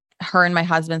course, her and my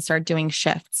husband start doing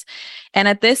shifts. And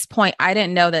at this point, I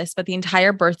didn't know this, but the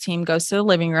entire birth team goes to the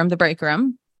living room, the break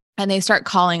room, and they start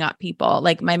calling up people.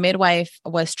 Like my midwife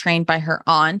was trained by her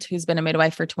aunt, who's been a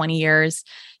midwife for 20 years.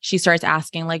 She starts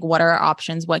asking, like, what are our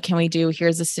options? What can we do?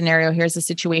 Here's the scenario. Here's the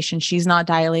situation. She's not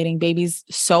dilating. Baby's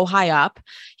so high up.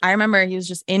 I remember he was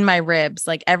just in my ribs.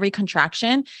 Like every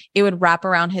contraction, it would wrap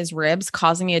around his ribs,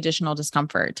 causing me additional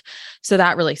discomfort. So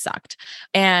that really sucked.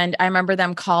 And I remember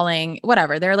them calling,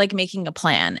 whatever, they're like making a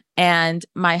plan. And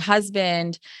my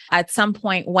husband at some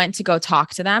point went to go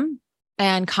talk to them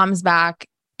and comes back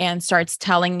and starts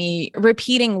telling me,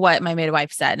 repeating what my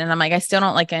midwife said. And I'm like, I still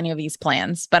don't like any of these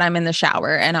plans, but I'm in the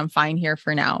shower and I'm fine here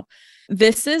for now.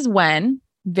 This is when,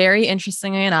 very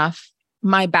interestingly enough,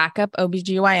 my backup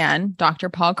OBGYN, Dr.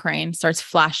 Paul Crane, starts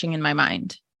flashing in my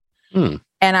mind. And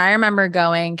I remember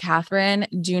going, Catherine,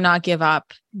 do not give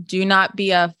up. Do not be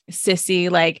a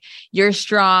sissy. Like, you're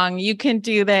strong. You can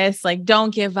do this. Like,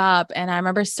 don't give up. And I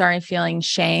remember starting feeling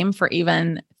shame for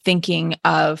even thinking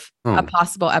of a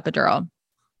possible epidural.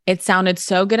 It sounded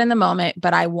so good in the moment,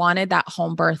 but I wanted that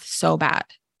home birth so bad.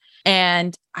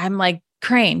 And I'm like,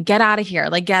 Crane, get out of here.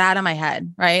 Like, get out of my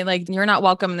head, right? Like, you're not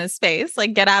welcome in this space.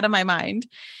 Like, get out of my mind.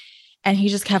 And he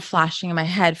just kept flashing in my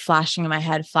head, flashing in my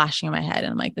head, flashing in my head.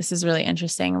 And I'm like, this is really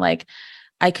interesting. Like,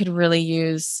 I could really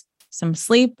use some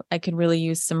sleep. I could really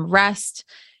use some rest.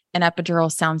 An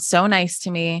epidural sounds so nice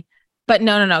to me. But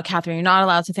no, Catherine, you're not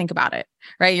allowed to think about it,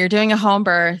 right? You're doing a home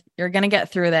birth. You're going to get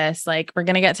through this. Like, we're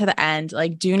going to get to the end.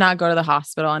 Like, do not go to the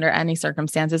hospital under any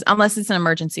circumstances, unless it's an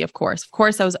emergency, of course. Of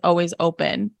course, I was always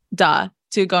open, to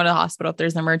go to the hospital if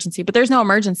there's an emergency, but there's no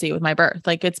emergency with my birth.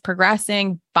 Like, it's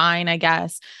progressing fine, I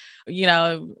guess. You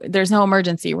know, there's no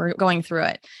emergency. We're going through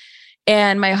it.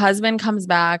 And my husband comes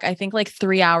back. I think like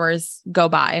 3 hours go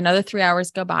by, another 3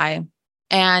 hours go by.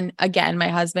 And again, my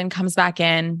husband comes back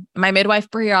in. My midwife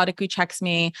periodically checks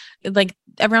me. Like,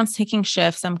 everyone's taking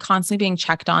shifts. I'm constantly being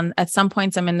checked on. At some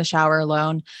points, I'm in the shower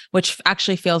alone, which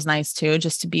actually feels nice too,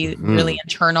 just to be really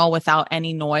internal without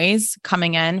any noise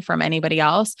coming in from anybody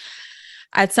else.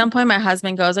 At some point, my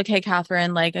husband goes, okay,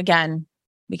 Catherine, like, again,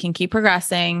 we can keep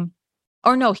progressing.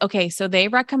 Or no. Okay. So they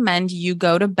recommend you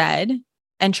go to bed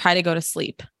and try to go to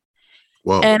sleep.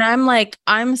 Whoa. And I'm like,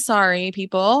 I'm sorry,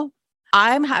 people.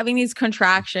 I'm having these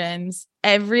contractions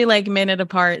every like minute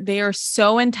apart. They are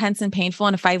so intense and painful.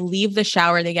 And if I leave the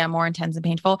shower, they get more intense and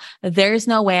painful. There's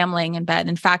no way I'm laying in bed.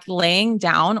 In fact, laying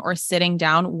down or sitting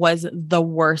down was the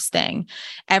worst thing.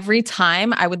 Every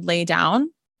time I would lay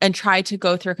down and try to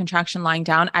go through a contraction lying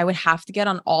down, I would have to get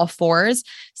on all fours,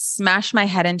 smash my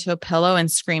head into a pillow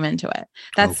and scream into it.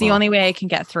 That's the only way I can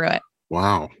get through it.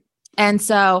 Wow. And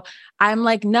so I'm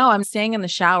like, no, I'm staying in the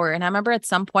shower. And I remember at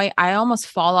some point, I almost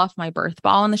fall off my birth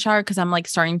ball in the shower because I'm like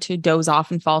starting to doze off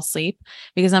and fall asleep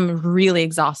because I'm really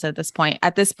exhausted at this point.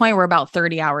 At this point, we're about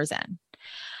 30 hours in.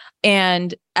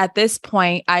 And at this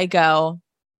point, I go,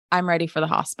 I'm ready for the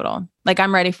hospital. Like,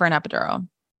 I'm ready for an epidural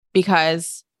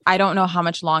because I don't know how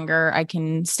much longer I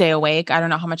can stay awake. I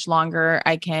don't know how much longer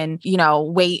I can,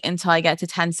 wait until I get to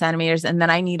 10 centimeters. And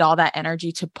then I need all that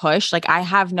energy to push. Like, I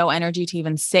have no energy to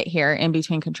even sit here in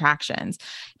between contractions,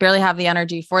 barely have the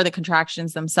energy for the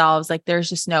contractions themselves. Like, there's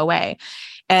just no way.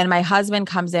 And my husband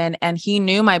comes in and he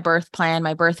knew my birth plan,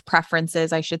 my birth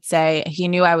preferences, I should say. He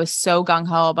knew I was so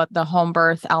gung-ho about the home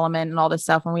birth element and all this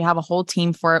stuff. And we have a whole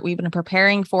team for it. We've been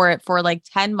preparing for it for like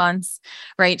 10 months,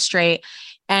 right, straight.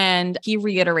 And he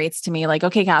reiterates to me like,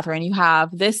 okay, Catherine, you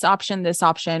have this option,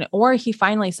 or he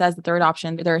finally says the third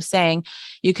option. They're saying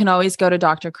you can always go to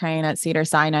Dr. Crane at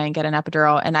Cedars-Sinai and get an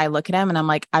epidural. And I look at him and I'm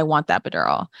like, I want the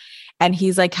epidural. And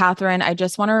he's like, Catherine, I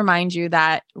just want to remind you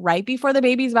that right before the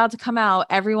baby's about to come out,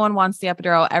 everyone wants the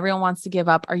epidural. Everyone wants to give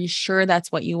up. Are you sure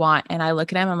that's what you want? And I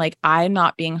look at him, I'm like, I'm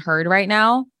not being heard right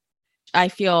now. I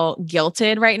feel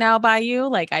guilted right now by you.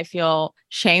 Like, I feel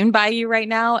shamed by you right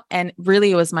now. And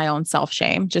really it was my own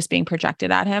self-shame just being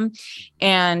projected at him.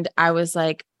 And I was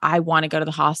like, I want to go to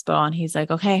the hospital. And he's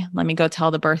like, okay, let me go tell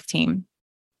the birth team.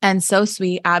 And so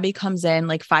sweet. Abby comes in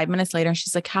like 5 minutes later and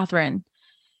she's like, Catherine,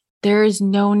 there is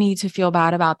no need to feel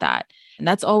bad about that. And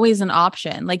that's always an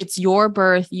option. Like, it's your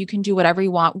birth. You can do whatever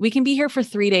you want. We can be here for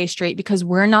 3 days straight because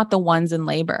we're not the ones in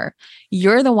labor.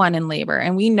 You're the one in labor.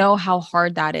 And we know how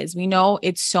hard that is. We know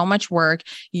it's so much work.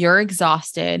 You're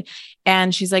exhausted.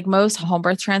 And she's like, most home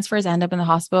birth transfers end up in the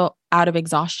hospital out of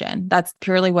exhaustion. That's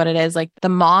purely what it is. Like, the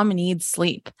mom needs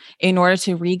sleep in order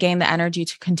to regain the energy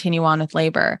to continue on with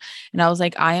labor. And I was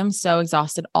like, I am so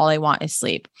exhausted. All I want is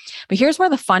sleep. But here's where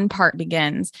the fun part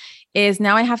begins, is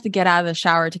now I have to get out of the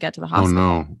shower to get to the hospital.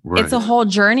 Oh, no. Right. It's a whole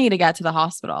journey to get to the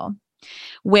hospital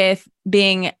with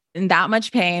being in that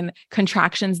much pain,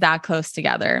 contractions that close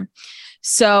together.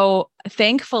 So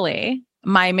thankfully,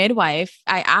 my midwife,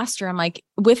 I asked her, I'm like,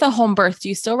 with a home birth, do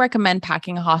you still recommend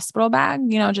packing a hospital bag,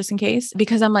 just in case?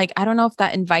 Because I'm like, I don't know if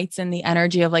that invites in the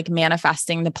energy of like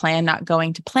manifesting the plan not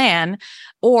going to plan,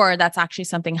 or that's actually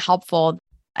something helpful.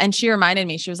 And she reminded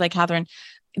me, she was like, Catherine,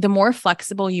 the more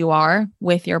flexible you are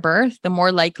with your birth, the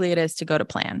more likely it is to go to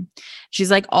plan.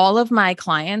 She's like, all of my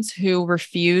clients who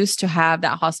refuse to have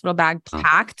that hospital bag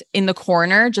packed in the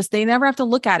corner, they never have to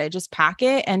look at it, just pack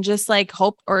it and just like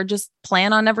hope, or just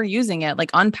plan on never using it,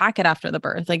 like unpack it after the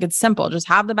birth. Like, it's simple, just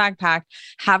have the bag packed,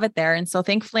 have it there. And so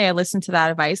thankfully I listened to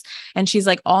that advice. And she's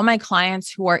like, all my clients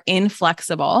who are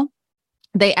inflexible,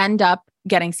 they end up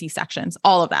getting C-sections,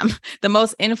 all of them, the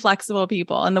most inflexible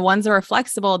people. And the ones that are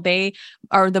flexible, they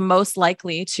are the most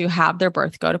likely to have their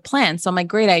birth go to plan. So I'm like,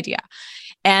 great idea.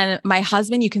 And my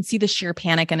husband, you can see the sheer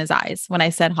panic in his eyes when I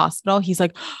said hospital. He's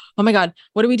like, oh my God,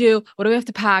 what do we do? What do we have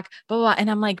to pack? Blah, blah, blah. And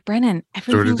I'm like, Brennan,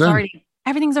 everything's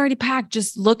already packed.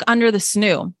 Just look under the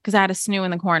snoo, because I had a snoo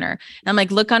in the corner. And I'm like,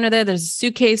 look under there. There's a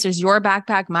suitcase. There's your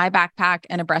backpack, my backpack,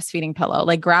 and a breastfeeding pillow.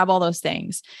 Like, grab all those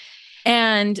things.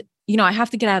 And I have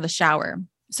to get out of the shower.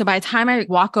 So by the time I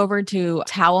walk over to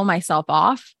towel myself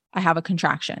off, I have a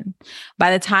contraction.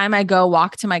 By the time I go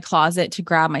walk to my closet to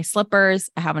grab my slippers,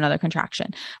 I have another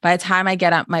contraction. By the time I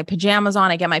get up my pajamas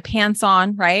on, I get my pants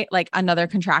on, right? Like, another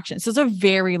contraction. So it's a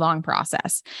very long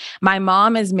process. My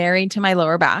mom is married to my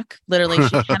lower back. Literally,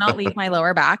 she cannot leave my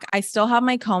lower back. I still have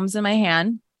my combs in my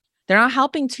hand. They're not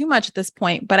helping too much at this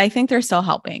point, but I think they're still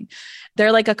helping.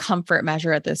 They're like a comfort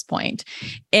measure at this point.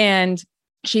 And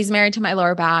she's married to my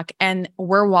lower back, and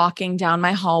we're walking down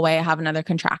my hallway. I have another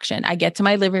contraction. I get to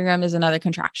my living room. There's another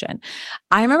contraction.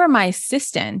 I remember my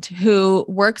assistant, who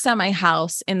works at my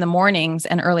house in the mornings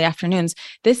and early afternoons.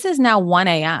 This is now 1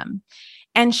 a.m.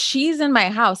 and she's in my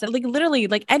house. And like, literally,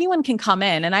 like, anyone can come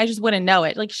in and I just wouldn't know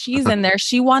it. Like, she's in there.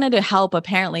 She wanted to help.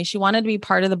 Apparently she wanted to be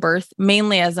part of the birth,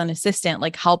 mainly as an assistant,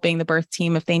 like helping the birth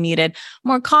team if they needed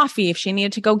more coffee, if she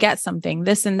needed to go get something,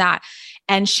 this and that.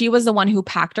 And she was the one who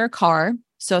packed our car.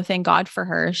 So thank God for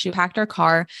her. She packed our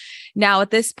car. Now at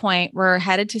this point, we're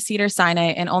headed to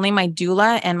Cedars-Sinai, and only my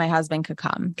doula and my husband could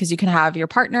come, because you can have your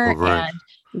partner and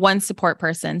one support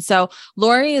person. So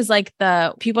Lori is like,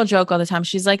 people joke all the time,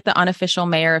 she's like the unofficial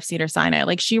mayor of Cedars-Sinai.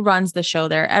 Like, she runs the show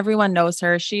there. Everyone knows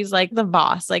her. She's like the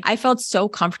boss. Like, I felt so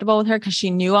comfortable with her because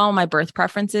she knew all my birth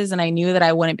preferences, and I knew that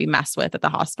I wouldn't be messed with at the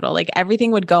hospital. Like,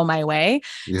 everything would go my way.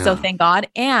 Yeah. So thank God.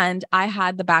 And I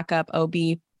had the backup OB,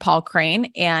 Paul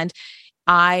Crane, and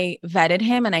I vetted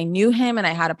him and I knew him and I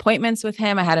had appointments with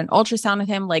him. I had an ultrasound with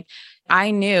him. Like,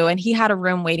 I knew, and he had a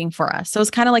room waiting for us. So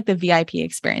it's kind of like the VIP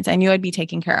experience. I knew I'd be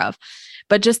taken care of.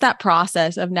 But just that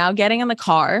process of now getting in the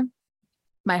car,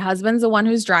 my husband's the one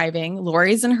who's driving,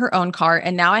 Lori's in her own car,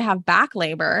 and now I have back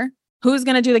labor. Who's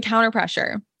going to do the counter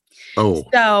pressure? Oh,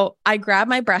 so I grabbed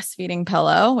my breastfeeding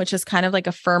pillow, which is kind of like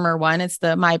a firmer one. It's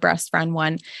the My Breast Friend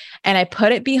one. And I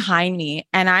put it behind me,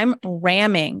 and I'm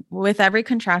ramming with every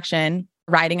contraction.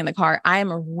 Riding in the car, I'm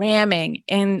ramming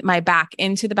in my back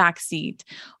into the back seat,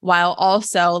 while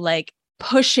also like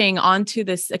pushing onto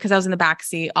this, because I was in the back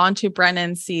seat, onto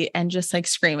Brennan's seat, and just like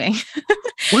screaming.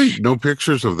 Wait, no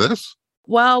pictures of this?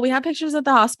 Well, we have pictures at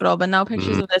the hospital, but no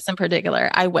pictures of this in particular.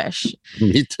 I wish.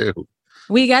 Me too.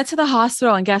 We get to the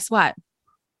hospital, and guess what?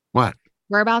 What?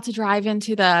 We're about to drive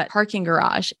into the parking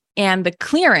garage, and the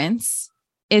clearance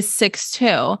is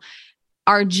 6'2".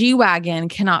 Our G-Wagon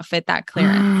cannot fit that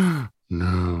clearance.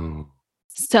 No.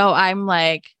 So I'm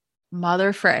like,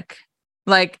 mother frick,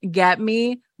 like, get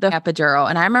me the epidural.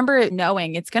 And I remember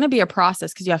knowing it's going to be a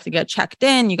process, because you have to get checked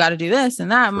in. You got to do this and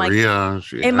that. I'm like,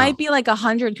 it might be like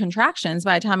 100 contractions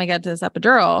by the time I get to this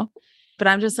epidural. but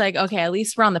I'm just like, okay, at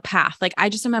least we're on the path. Like, I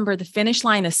just remember the finish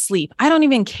line is sleep. I don't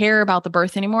even care about the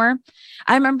birth anymore.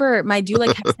 I remember my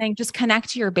doula kept saying, just connect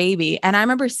to your baby. And I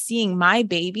remember seeing my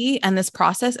baby and this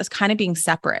process as kind of being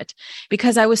separate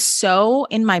because I was so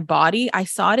in my body. I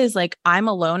saw it as like, I'm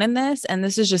alone in this. And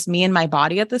this is just me and my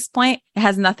body at this point. It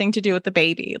has nothing to do with the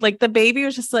baby. Like the baby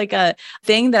was just like a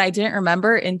thing that I didn't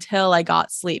remember until I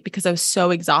got sleep because I was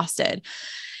so exhausted.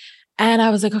 And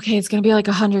I was like, okay, it's going to be like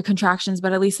 100 contractions,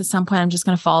 but at least at some point I'm just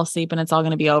going to fall asleep and it's all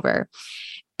going to be over.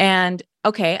 And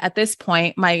okay, at this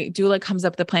point, my doula comes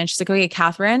up with the plan. She's like, okay,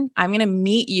 Catherine, I'm going to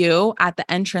meet you at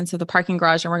the entrance of the parking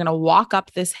garage and we're going to walk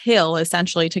up this hill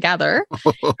essentially together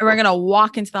and we're going to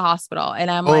walk into the hospital. And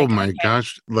I'm like, oh my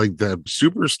gosh, like that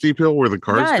super steep hill where the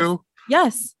cars go?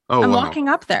 Yes. Oh, I'm wow. walking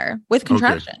up there with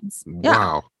contractions. Okay. Yeah.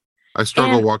 Wow. I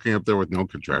struggle walking up there with no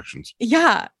contractions.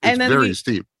 Yeah. It's very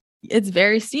steep. It's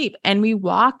very steep. And we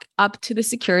walk up to the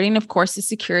security. And of course, the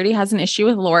security has an issue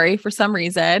with Lori for some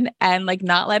reason and like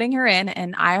not letting her in.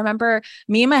 And I remember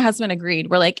me and my husband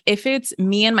agreed. We're like, if it's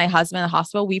me and my husband in the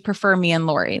hospital, we prefer me and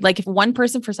Lori. Like if one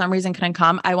person for some reason couldn't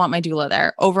come, I want my doula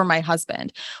there over my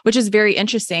husband, which is very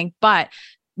interesting. But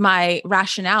my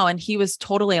rationale, and he was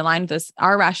totally aligned with this.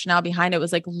 Our rationale behind it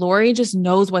was like, Lori just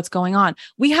knows what's going on.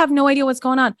 We have no idea what's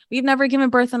going on. We've never given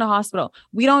birth in a hospital.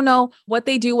 We don't know what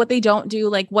they do, what they don't do,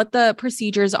 like what the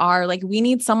procedures are. Like we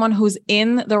need someone who's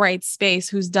in the right space,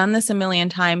 who's done this a million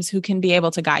times, who can be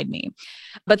able to guide me.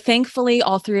 But thankfully,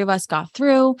 all three of us got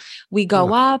through. We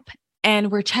go up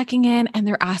and we're checking in and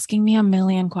they're asking me a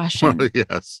million questions.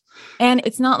 Yes. And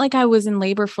it's not like I was in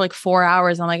labor for like 4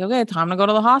 hours. I'm like, okay, time to go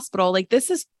to the hospital. Like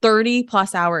this is 30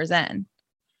 plus hours in.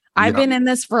 I've been in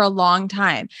this for a long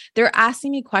time. They're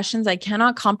asking me questions. I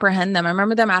cannot comprehend them. I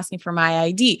remember them asking for my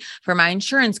ID, for my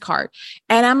insurance card.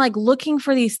 And I'm like looking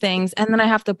for these things. And then I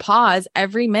have to pause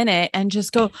every minute and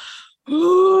just go,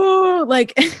 ooh,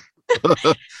 like...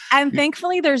 And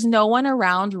thankfully, there's no one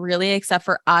around really except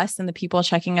for us and the people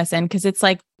checking us in because it's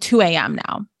like 2 a.m.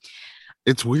 now.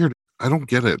 It's weird. I don't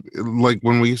get it. Like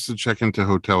when we used to check into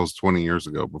hotels 20 years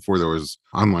ago, before there was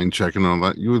online check-in and all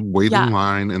that, you would wait in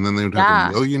line and then they would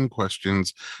have a million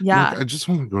questions. Yeah. Like, I just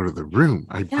want to go to the room.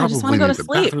 I probably need need the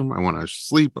bathroom. I want to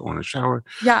sleep. I want to shower.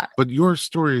 Yeah. But your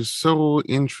story is so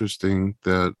interesting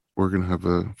that we're going to have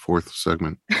a fourth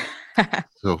segment.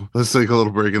 So let's take a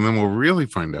little break and then we'll really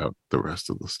find out the rest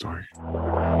of the story.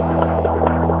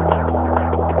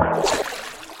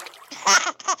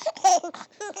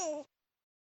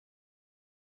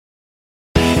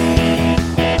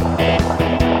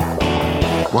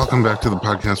 Welcome back to the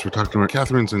podcast. We're talking about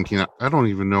Catherine Zenkina. I don't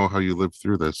even know how you lived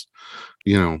through this.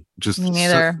 You know, just Me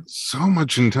neither. So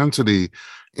much intensity,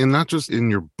 and not just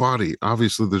in your body.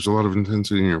 Obviously, there's a lot of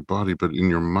intensity in your body, but in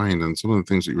your mind and some of the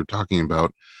things that you were talking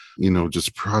about, you know,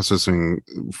 just processing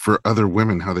for other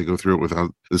women, how they go through it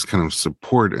without this kind of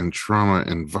support and trauma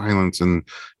and violence. And,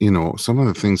 you know, some of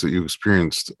the things that you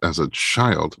experienced as a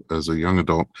child, as a young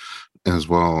adult as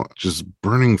well, just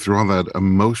burning through all that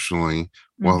emotionally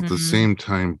while at the same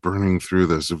time burning through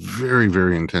this very,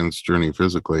 very intense journey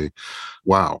physically.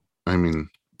 Wow. I mean,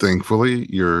 thankfully,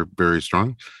 you're very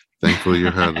strong. Thankfully, you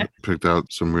had picked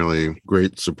out some really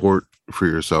great support for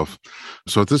yourself.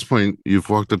 So at this point, you've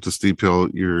walked up the steep hill.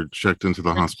 You're checked into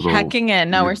the hospital. Checking in.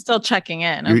 No, we're still checking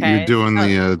in. Okay. You're doing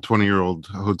the 20-year-old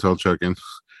hotel check-in.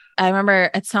 I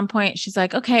remember at some point she's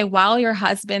like, okay, while your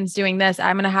husband's doing this,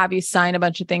 I'm going to have you sign a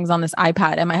bunch of things on this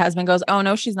iPad. And my husband goes, oh,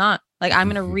 no, she's not. Like, I'm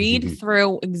going to read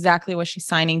through exactly what she's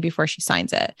signing before she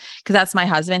signs it. Cause that's my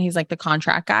husband. He's like the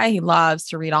contract guy. He loves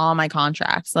to read all my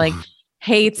contracts. Like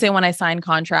hates it when I sign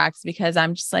contracts because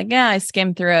I'm just like, yeah, I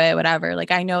skim through it, whatever. Like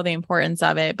I know the importance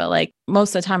of it, but like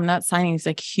most of the time I'm not signing these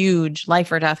like huge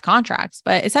life or death contracts,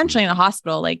 but essentially in the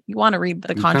hospital, like you want to read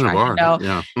the contract. Kind of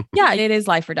yeah. Yeah, it is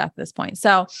life or death at this point.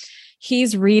 So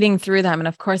he's reading through them. And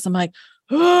of course I'm like,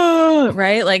 oh,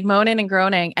 right. Like moaning and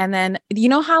groaning. And then you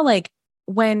know how like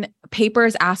when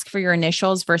papers ask for your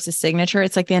initials versus signature,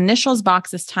 it's like the initials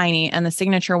box is tiny and the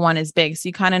signature one is big. So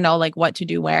you kind of know like what to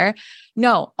do where.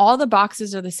 No, all the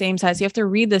boxes are the same size. You have to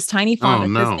read this tiny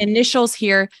font that says initials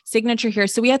here, signature here.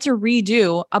 So we had to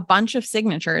redo a bunch of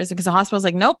signatures because the hospital's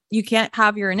like, nope, you can't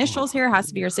have your initials here. It has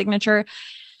to be your signature.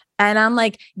 And I'm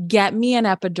like, get me an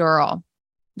epidural.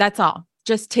 That's all.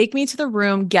 Just take me to the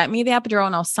room, get me the epidural,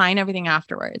 and I'll sign everything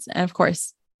afterwards. And of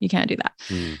course, you can't do that.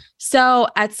 So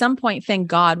at some point, thank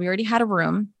God, we already had a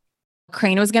room.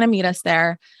 Crane was going to meet us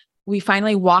there. We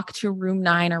finally walked to room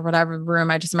 9 or whatever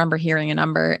room. I just remember hearing a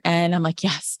number and I'm like,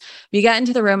 yes. We got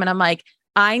into the room and I'm like,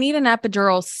 I need an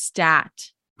epidural stat.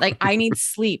 Like I need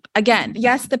sleep. Again,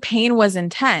 yes, the pain was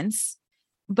intense,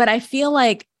 but I feel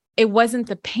like it wasn't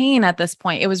the pain at this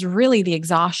point. It was really the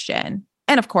exhaustion.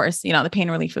 And of course, the pain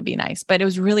relief would be nice, but it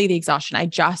was really the exhaustion. I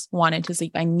just wanted to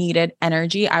sleep. I needed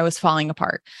energy. I was falling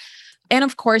apart. And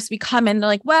of course, we come in, they're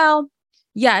like, well,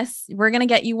 yes, we're going to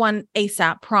get you one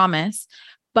ASAP, promise,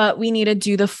 but we need to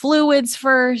do the fluids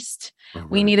first. Oh,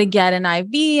 We right. need to get an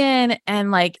IV in,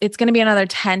 and like, it's going to be another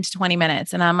 10 to 20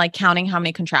 minutes. And I'm like counting how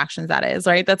many contractions that is,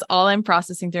 right? That's all I'm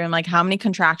processing through. I'm like, how many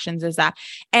contractions is that?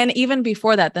 And even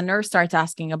before that, the nurse starts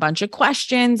asking a bunch of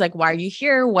questions, like, why are you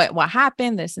here? What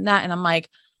happened? This and that. And I'm like,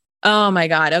 oh my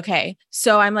God. Okay.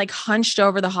 So I'm like hunched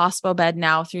over the hospital bed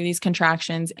now through these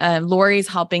contractions. Lori's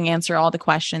helping answer all the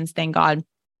questions. Thank God.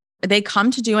 They come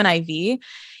to do an IV.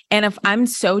 And if I'm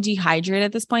so dehydrated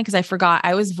at this point, because I forgot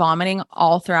I was vomiting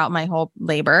all throughout my whole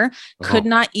labor, could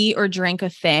not eat or drink a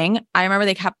thing. I remember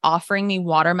they kept offering me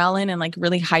watermelon and like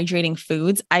really hydrating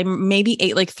foods. I maybe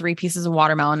ate like 3 pieces of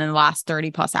watermelon in the last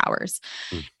 30 plus hours.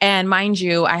 Mm. And mind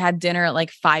you, I had dinner at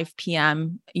like 5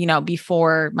 p.m.,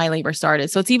 before my labor started.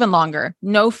 So it's even longer.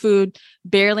 No food,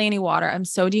 barely any water. I'm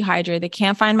so dehydrated. They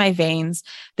can't find my veins.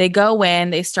 They go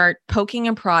in, they start poking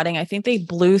and prodding. I think they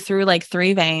blew through like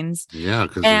 3 veins. Yeah,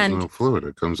 because there's no fluid.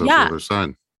 It comes out the other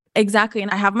side. Exactly.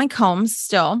 And I have my combs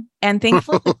still. And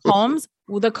thankfully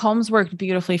the combs worked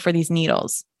beautifully for these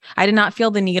needles. I did not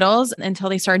feel the needles until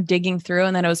they started digging through,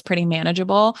 and then it was pretty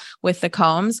manageable with the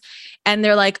combs. And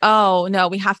they're like, oh no,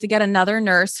 we have to get another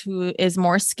nurse who is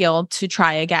more skilled to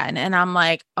try again. And I'm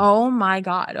like, oh my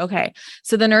God. Okay.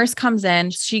 So the nurse comes in,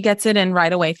 she gets it in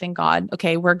right away. Thank God.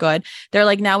 Okay. We're good. They're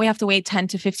like, now we have to wait 10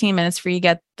 to 15 minutes for you to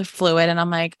get the fluid. And I'm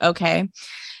like, okay.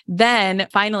 Then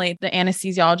finally the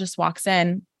anesthesiologist walks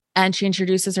in and she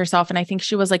introduces herself. And I think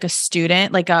she was like a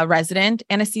student, like a resident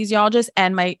anesthesiologist,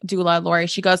 and my doula, Lori.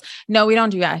 She goes, no, we don't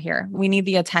do that here. We need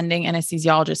the attending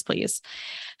anesthesiologist, please.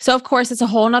 So of course it's a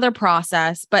whole nother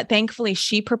process, but thankfully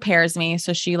she prepares me.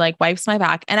 So she like wipes my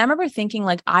back. And I remember thinking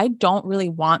like, I don't really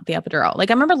want the epidural. Like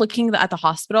I remember looking at the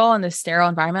hospital and the sterile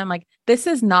environment. I'm like, this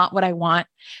is not what I want,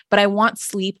 but I want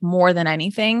sleep more than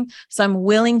anything. So I'm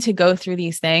willing to go through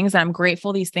these things. And I'm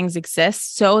grateful these things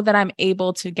exist so that I'm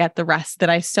able to get the rest that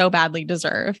I so badly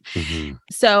deserve. Mm-hmm.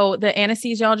 So the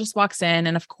anesthesiologist walks in.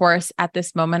 And of course, at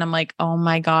this moment, I'm like, oh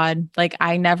my God, like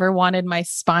I never wanted my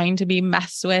spine to be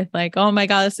messed with. Like, oh my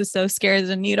God, this is so scary. There's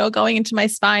a needle going into my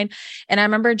spine. And I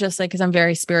remember just like, cause I'm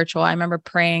very spiritual. I remember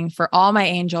praying for all my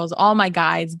angels, all my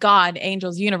guides, God,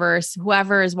 angels, universe,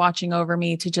 whoever is watching over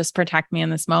me to just protect me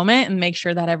in this moment and make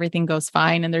sure that everything goes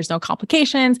fine and there's no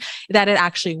complications, that it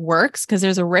actually works. Cause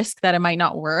there's a risk that it might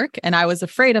not work. And I was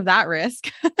afraid of that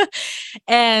risk.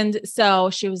 And so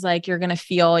she was like, you're going to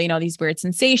feel, these weird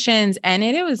sensations. And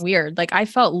it was weird. Like I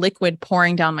felt liquid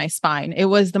pouring down my spine. It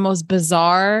was the most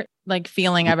bizarre like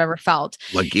feeling I've ever felt.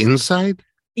 Like inside?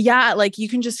 Yeah. Like you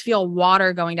can just feel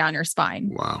water going down your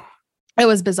spine. Wow. It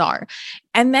was bizarre.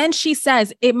 And then she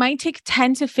says, it might take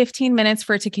 10 to 15 minutes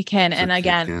for it to kick in. And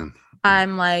again,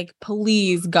 I'm like,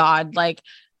 please God, like,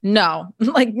 no,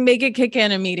 like make it kick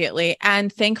in immediately.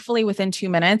 And thankfully within 2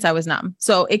 minutes, I was numb.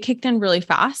 So it kicked in really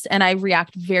fast and I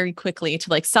react very quickly to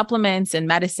like supplements and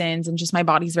medicines and just my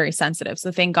body's very sensitive.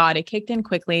 So thank God it kicked in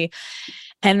quickly.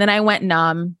 And then I went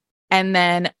numb. And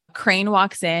then Crane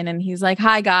walks in and he's like,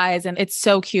 hi guys. And it's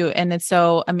so cute. And it's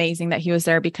so amazing that he was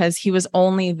there because he was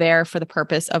only there for the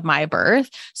purpose of my birth.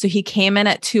 So he came in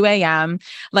at 2 a.m.,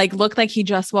 like looked like he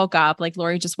just woke up. Like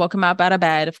Lori just woke him up out of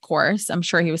bed. Of course, I'm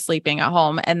sure he was sleeping at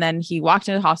home. And then he walked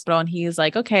into the hospital and he's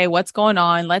like, okay, what's going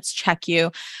on? Let's check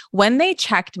you. When they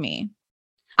checked me,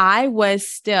 I was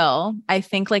still, I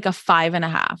think like a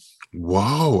 5.5.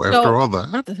 Whoa. After all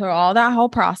that? Through all that whole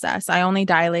process, I only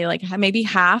dilated like maybe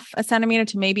half a centimeter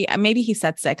to maybe he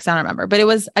said 6. I don't remember. But it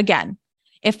was, again,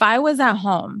 if I was at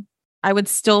home, I would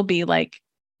still be like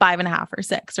 5.5 or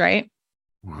 6. Right.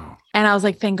 Wow. And I was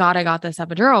like, thank God I got this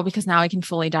epidural because now I can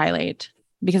fully dilate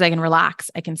because I can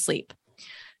relax. I can sleep.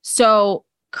 So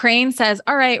Crane says,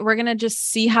 all right, we're going to just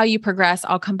see how you progress.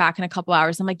 I'll come back in a couple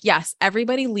hours. I'm like, yes,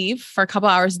 everybody leave for a couple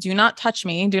hours. Do not touch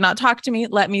me. Do not talk to me.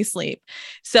 Let me sleep.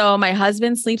 So my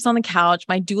husband sleeps on the couch.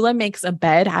 My doula makes a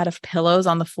bed out of pillows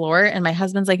on the floor. And my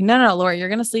husband's like, no, Laura, you're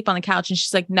going to sleep on the couch. And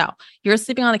she's like, no, you're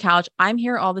sleeping on the couch. I'm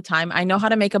here all the time. I know how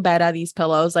to make a bed out of these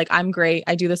pillows. Like, I'm great.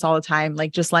 I do this all the time.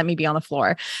 Like, just let me be on the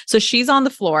floor. So she's on the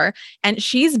floor and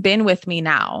she's been with me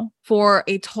now for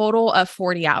a total of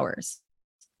 40 hours.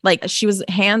 Like she was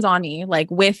hands on me, like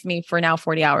with me for now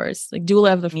 40 hours, like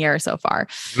doula of the year so far.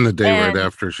 And the day right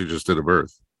after she just did a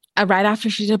birth. Right after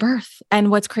she did birth.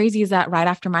 And what's crazy is that right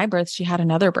after my birth, she had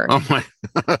another birth. Oh my.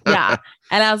 Yeah.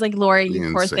 And I was like, Lori, The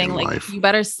you poor insane thing. Like life. you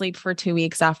better sleep for 2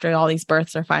 weeks after all these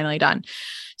births are finally done.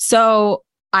 So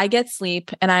I get sleep.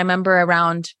 And I remember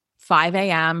around 5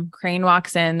 a.m. Crane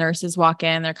walks in, nurses walk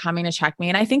in, they're coming to check me.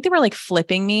 And I think they were like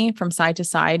flipping me from side to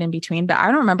side in between, but I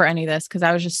don't remember any of this because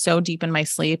I was just so deep in my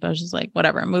sleep. I was just like,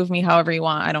 whatever, move me however you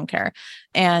want. I don't care.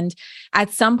 And at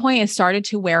some point it started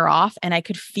to wear off and I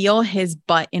could feel his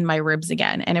butt in my ribs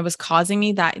again. And it was causing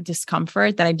me that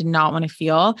discomfort that I did not want to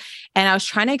feel. And I was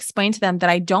trying to explain to them that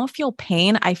I don't feel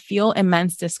pain. I feel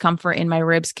immense discomfort in my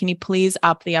ribs. Can you please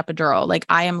up the epidural? Like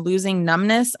I am losing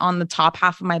numbness on the top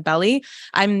half of my belly.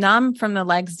 I'm numb from the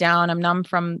legs down. I'm numb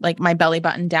from like my belly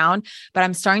button down, but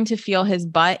I'm starting to feel his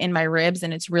butt in my ribs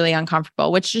and it's really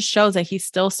uncomfortable, which just shows that he's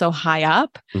still so high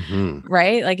up,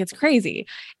 right? Like it's crazy.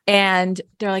 And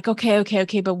they're like, okay.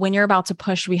 But when you're about to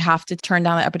push, we have to turn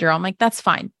down the epidural. I'm like, that's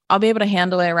fine. I'll be able to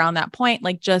handle it around that point.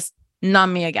 Like just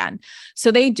numb me again.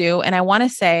 So they do. And I want to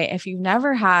say, if you've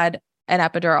never had an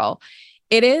epidural,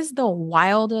 it is the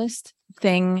wildest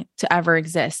thing to ever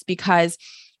exist because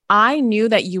I knew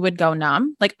that you would go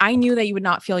numb. Like I knew that you would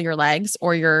not feel your legs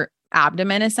or your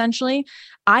abdomen essentially.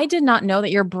 I did not know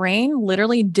that your brain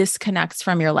literally disconnects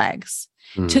from your legs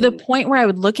to the point where I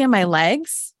would look at my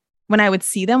legs when I would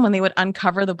see them, when they would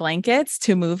uncover the blankets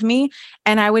to move me.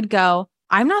 And I would go,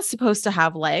 I'm not supposed to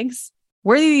have legs.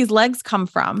 Where do these legs come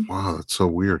from? Wow, that's so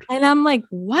weird. And I'm like,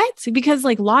 what? Because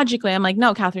like logically, I'm like,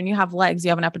 no, Catherine, you have legs, you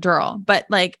have an epidural. But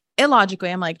like illogically,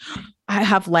 I'm like, I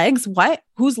have legs. What?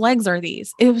 Whose legs are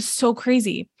these? It was so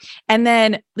crazy. And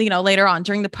then, later on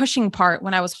during the pushing part,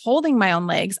 when I was holding my own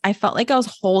legs, I felt like I was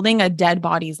holding a dead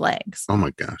body's legs. Oh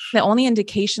my gosh. The only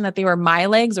indication that they were my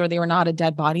legs or they were not a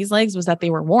dead body's legs was that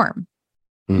they were warm.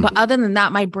 But other than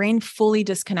that, my brain fully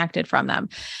disconnected from them.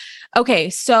 Okay.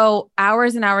 So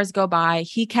hours and hours go by.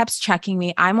 He keeps checking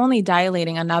me. I'm only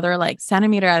dilating another like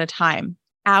centimeter at a time.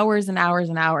 Hours and hours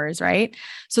and hours, right?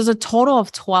 So it's a total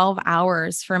of 12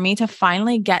 hours for me to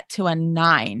finally get to a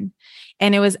 9.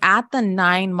 And it was at the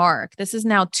 9 mark. This is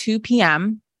now 2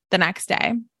 p.m. the next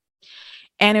day.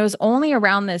 And it was only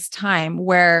around this time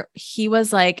where he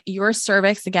was like, your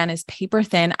cervix again is paper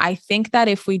thin. I think that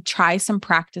if we try some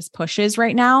practice pushes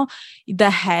right now, the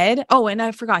head, and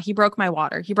I forgot, he broke my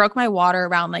water. He broke my water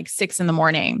around like 6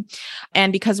 a.m.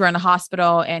 And because we're in the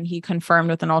hospital and he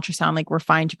confirmed with an ultrasound, like we're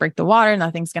fine to break the water,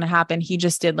 nothing's going to happen. He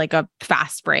just did like a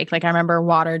fast break. Like I remember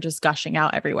water just gushing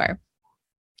out everywhere.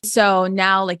 So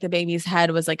now like the baby's head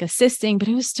was like assisting, but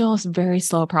it was still a very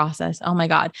slow process. Oh my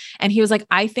God. And he was like,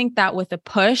 I think that with a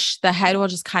push, the head will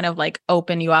just kind of like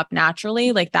open you up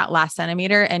naturally, like that last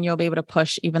centimeter, and you'll be able to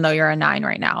push even though you're a 9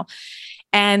 right now.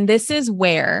 And this is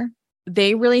where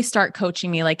they really start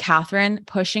coaching me like, Catherine,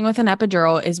 pushing with an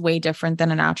epidural is way different than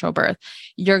a natural birth.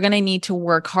 You're going to need to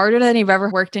work harder than you've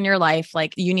ever worked in your life.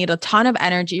 Like you need a ton of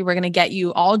energy. We're going to get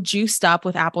you all juiced up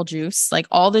with apple juice, like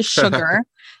all this sugar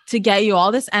to get you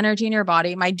all this energy in your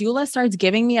body. My doula starts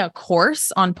giving me a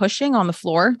course on pushing on the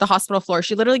floor, the hospital floor.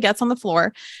 She literally gets on the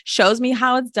floor, shows me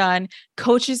how it's done,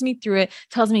 coaches me through it,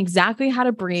 tells me exactly how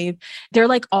to breathe. They're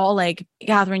like all like,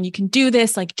 Catherine, you can do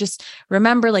this. Like, just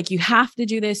remember, like, you have to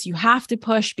do this. You have to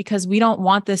push because we don't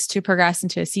want this to progress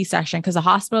into a C-section because the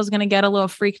hospital is going to get a little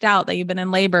freaked out that you've been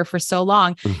in labor for so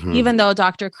long. Even though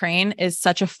Dr. Crane is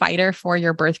such a fighter for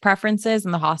your birth preferences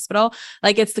in the hospital,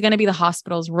 like it's going to be the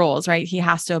hospital's rules, right? He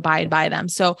has to abide by them.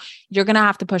 So you're going to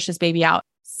have to push this baby out.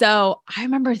 So I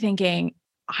remember thinking,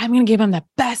 I'm going to give him the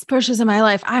best pushes in my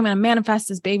life. I'm going to manifest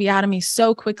this baby out of me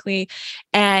so quickly.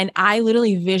 And I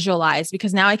literally visualized,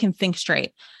 because now I can think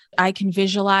straight. I can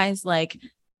visualize like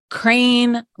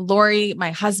Crane, Lori,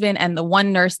 my husband, and the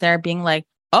one nurse there being like,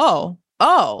 oh,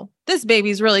 this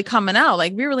baby's really coming out.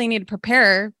 Like we really need to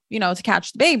prepare, to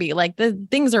catch the baby. Like the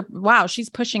things are, wow, she's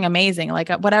pushing amazing. Like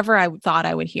whatever I thought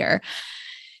I would hear.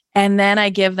 And then I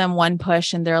give them one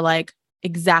push and they're like,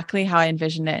 exactly how I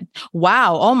envisioned it.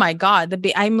 Wow. Oh my God.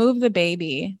 I moved the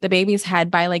baby's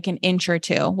head by like an inch or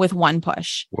two with one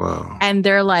push. Wow. And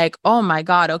they're like, oh my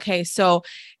God. Okay. So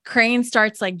Crane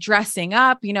starts like dressing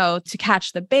up, to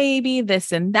catch the baby,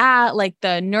 this and that. Like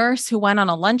the nurse who went on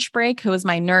a lunch break, who was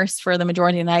my nurse for the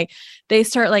majority of the night, they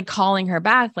start like calling her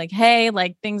back, like, hey,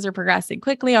 like things are progressing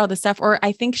quickly, all this stuff. Or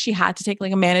I think she had to take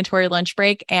like a mandatory lunch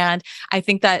break. And I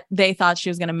think that they thought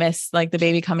she was going to miss like the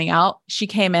baby coming out. She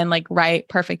came in like, right,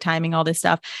 perfect timing, all this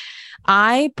stuff.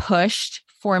 I pushed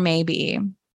for maybe,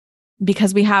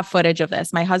 because we have footage of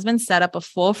this, my husband set up a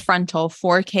full frontal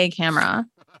 4K camera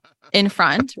in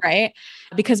front, right?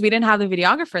 Because we didn't have the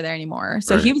videographer there anymore.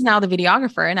 So Right. He was now the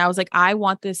videographer. And I was like, I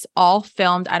want this all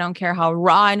filmed. I don't care how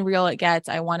raw and real it gets.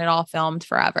 I want it all filmed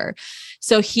forever.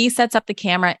 So he sets up the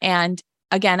camera. And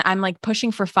again, I'm like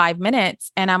pushing for 5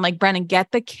 minutes and I'm like, Brennan,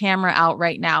 get the camera out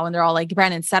right now. And they're all like,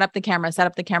 Brennan, set up the camera.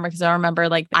 Cause I remember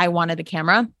like I wanted the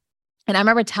camera. And I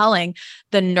remember telling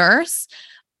the nurse,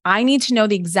 I need to know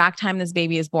the exact time this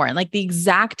baby is born, like the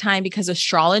exact time, because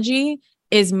astrology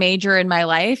is major in my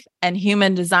life and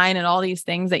human design and all these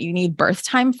things that you need birth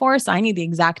time for. So I need the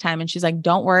exact time. And she's like,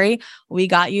 don't worry, we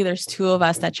got you. There's 2 of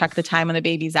us that check the time when the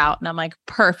baby's out. And I'm like,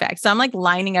 perfect. So I'm like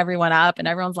lining everyone up and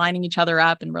everyone's lining each other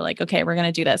up. And we're like, okay, we're going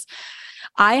to do this.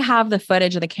 I have the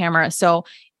footage of the camera. So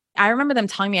I remember them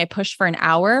telling me I pushed for an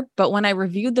hour, but when I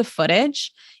reviewed the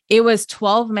footage, it was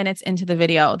 12 minutes into the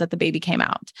video that the baby came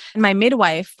out. And my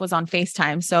midwife was on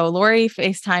FaceTime. So Lori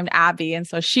FaceTimed Abby. And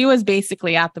so she was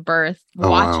basically at the birth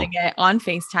watching it on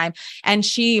FaceTime. And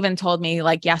she even told me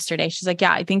like yesterday, she's like,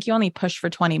 yeah, I think you only pushed for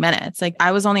 20 minutes. Like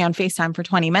I was only on FaceTime for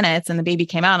 20 minutes and the baby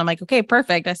came out. I'm like, okay,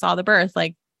 perfect. I saw the birth,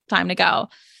 like time to go.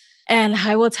 And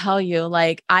I will tell you,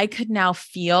 like, I could now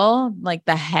feel like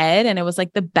the head, and it was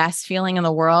like the best feeling in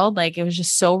the world. Like, it was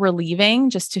just so relieving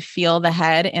just to feel the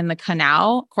head in the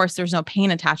canal. Of course, there's no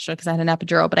pain attached to it because I had an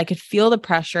epidural, but I could feel the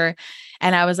pressure.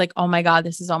 And I was like, oh my God,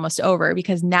 this is almost over,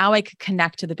 because now I could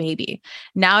connect to the baby.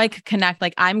 Now I could connect,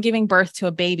 like I'm giving birth to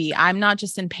a baby. I'm not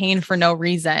just in pain for no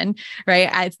reason, right?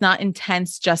 It's not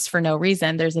intense just for no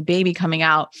reason. There's a baby coming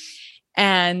out.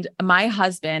 And my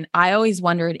husband, I always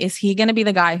wondered, is he going to be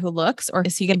the guy who looks, or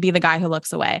is he going to be the guy who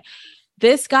looks away?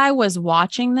 This guy was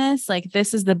watching this. Like,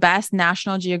 this is the best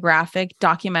National Geographic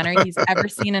documentary he's ever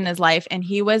seen in his life. And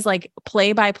he was like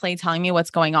play by play telling me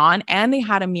what's going on. And they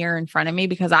had a mirror in front of me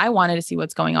because I wanted to see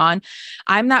what's going on.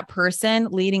 I'm that person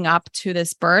leading up to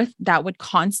this birth that would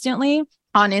constantly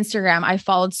on Instagram, I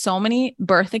followed so many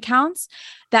birth accounts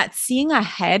that seeing a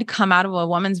head come out of a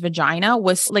woman's vagina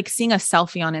was like seeing a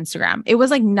selfie on Instagram. It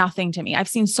was like nothing to me. I've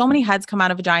seen so many heads come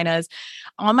out of vaginas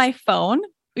on my phone,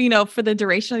 you know, for the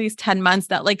duration of these 10 months,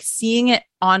 that like seeing it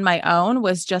on my own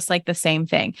was just like the same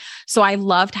thing. So I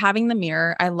loved having the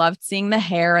mirror. I loved seeing the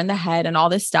hair and the head and all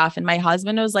this stuff. And my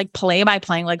husband was like play by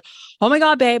playing, like, oh my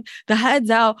God, babe, the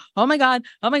head's out. Oh my God.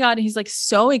 Oh my God. And he's like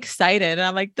so excited. And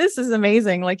I'm like, this is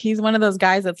amazing. Like, he's one of those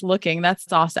guys that's looking.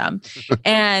 That's awesome.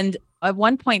 And at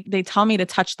one point they tell me to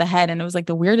touch the head, and it was like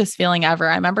the weirdest feeling ever.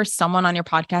 I remember someone on your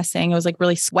podcast saying it was like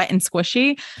really wet and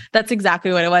squishy. That's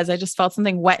exactly what it was. I just felt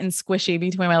something wet and squishy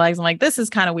between my legs. I'm like, this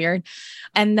is kind of weird.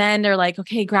 And then they're like,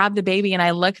 okay, grab the baby. And I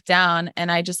look down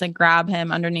and I just like grab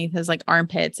him underneath his like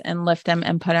armpits and lift him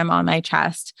and put him on my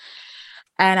chest.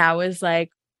 And I was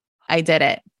like, I did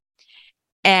it.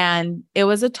 And it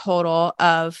was a total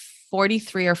of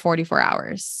 43 or 44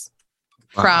 hours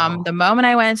from the moment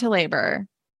I went into labor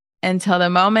until the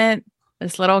moment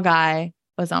this little guy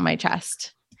was on my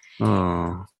chest.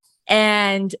 Oh.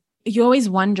 And you always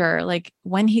wonder, like,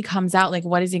 when he comes out, like,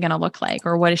 what is he going to look like?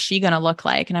 Or what is she going to look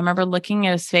like? And I remember looking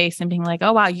at his face and being like,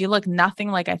 oh, wow, you look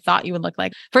nothing like I thought you would look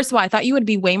like. First of all, I thought you would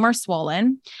be way more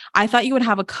swollen. I thought you would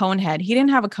have a cone head. He didn't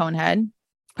have a cone head.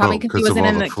 Probably because he wasn't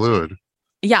in the fluid.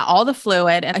 Yeah, all the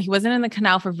fluid. And he wasn't in the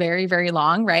canal for very, very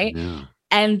long, right? Yeah.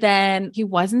 And then he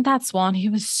wasn't that swollen. He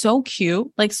was so cute,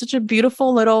 like such a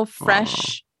beautiful little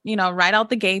fresh, you know, right out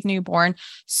the gate, newborn,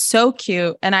 so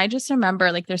cute. And I just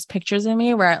remember, like, there's pictures of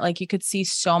me where like you could see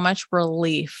so much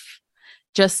relief,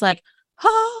 just like,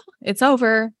 oh, it's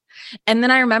over. And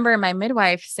then I remember my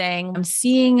midwife saying, I'm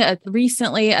seeing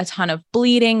recently a ton of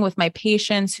bleeding with my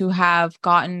patients who have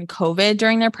gotten COVID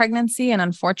during their pregnancy. And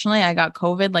unfortunately, I got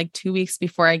COVID like 2 weeks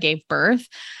before I gave birth.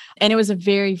 And it was a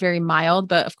very, very mild,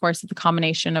 but of course, the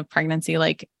combination of pregnancy,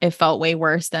 like it felt way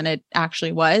worse than it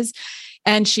actually was.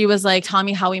 And she was like telling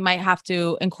me how we might have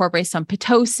to incorporate some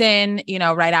Pitocin, you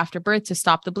know, right after birth to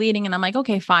stop the bleeding. And I'm like,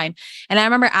 okay, fine. And I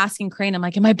remember asking Crane, I'm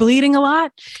like, am I bleeding a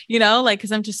lot? You know, like,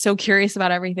 cause I'm just so curious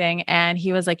about everything. And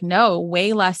he was like, no,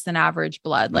 way less than average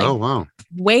blood. Like, oh, wow.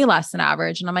 Way less than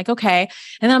average. And I'm like, okay.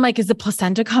 And then I'm like, is the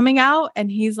placenta coming out?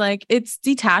 And he's like, it's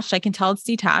detached. I can tell it's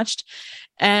detached.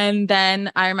 And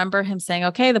then I remember him saying,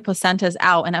 okay, the placenta's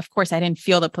out. And of course I didn't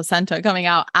feel the placenta coming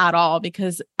out at all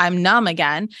because I'm numb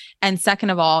again. And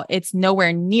second of all, it's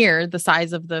nowhere near the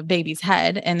size of the baby's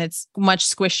head and it's much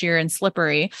squishier and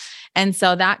slippery. And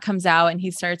so that comes out and he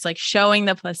starts like showing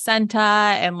the placenta.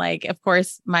 And like, of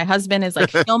course, my husband is like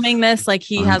filming this, like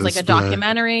he has like a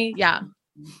documentary. Yeah.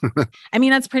 I mean,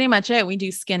 that's pretty much it. We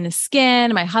do skin to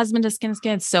skin. My husband does skin to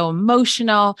skin. It's so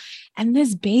emotional. And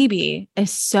this baby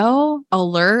is so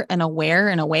alert and aware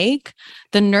and awake.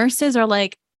 The nurses are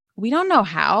like, we don't know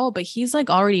how, but he's like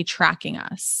already tracking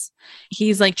us.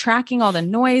 He's like tracking all the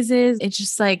noises. It's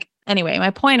just like, anyway,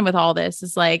 my point with all this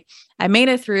is like, I made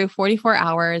it through 44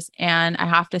 hours. And I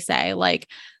have to say, like,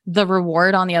 the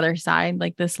reward on the other side,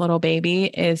 like this little baby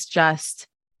is just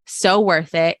so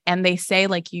worth it. And they say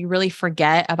like, you really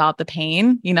forget about the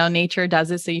pain, you know, nature does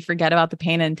it. So you forget about the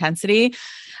pain and intensity.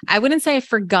 I wouldn't say I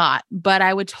forgot, but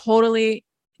I would totally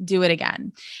do it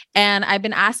again. And I've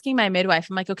been asking my midwife,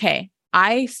 I'm like, okay,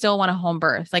 I still want a home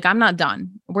birth. Like, I'm not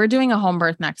done. We're doing a home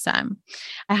birth next time.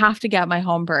 I have to get my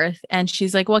home birth. And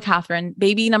she's like, well, Catherine,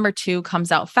 baby number 2 comes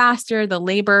out faster. The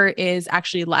labor is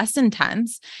actually less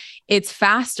intense. It's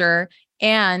faster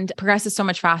and progresses so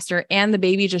much faster. And the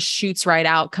baby just shoots right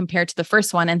out compared to the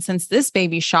first one. And since this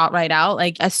baby shot right out,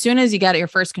 like as soon as you get your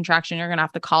first contraction, you're going to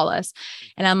have to call us.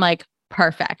 And I'm like,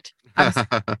 perfect.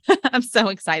 I'm so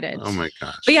excited. Oh my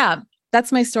gosh. But yeah,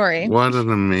 that's my story. What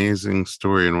an amazing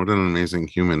story and what an amazing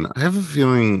human. I have a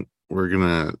feeling we're going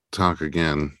to talk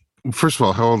again. First of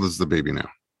all, how old is the baby now?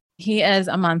 He is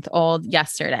a month old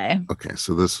yesterday. Okay,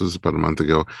 so this was about a month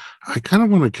ago. I kind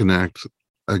of want to connect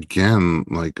again,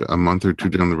 like a month or 2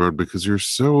 down the road, because you're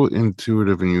so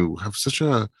intuitive and you have such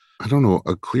a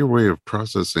clear way of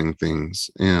processing things.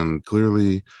 And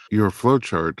clearly your flow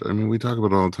chart, I mean, we talk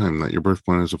about it all the time that your birth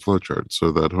plan is a flow chart.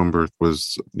 So that home birth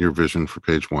was your vision for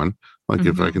page 1. Like,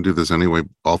 if I can do this anyway,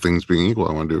 all things being equal,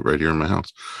 I want to do it right here in my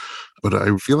house. But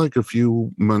I feel like a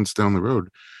few months down the road,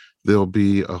 there'll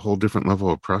be a whole different level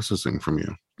of processing from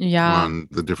you. Yeah. On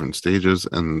the different stages,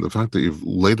 and the fact that you've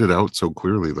laid it out so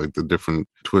clearly, like the different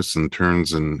twists and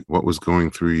turns and what was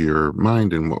going through your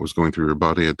mind and what was going through your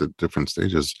body at the different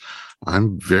stages.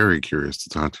 I'm very curious to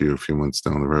talk to you a few months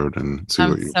down the road and see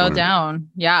what you learned. Down.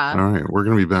 Yeah. All right. We're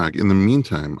going to be back. In the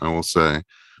meantime, I will say,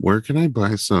 where can I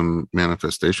buy some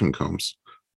manifestation combs?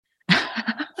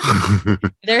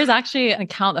 There's actually an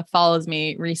account that follows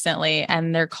me recently,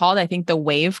 and they're called, I think, the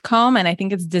Wave Comb. And I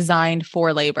think it's designed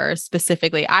for labor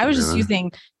specifically. I was just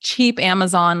using cheap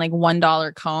Amazon, like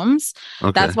 $1 combs.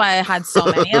 Okay. That's why I had so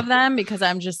many of them, because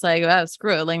I'm just like, oh,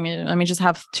 screw it. Let me just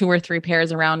have 2 or 3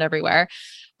 pairs around everywhere.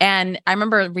 And I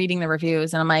remember reading the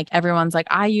reviews and I'm like, everyone's like,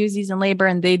 I use these in labor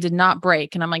and they did not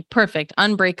break. And I'm like, perfect,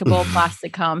 unbreakable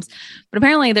plastic combs. But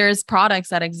apparently there's products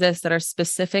that exist that are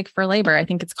specific for labor. I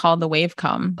think it's called the Wave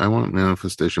Comb. I want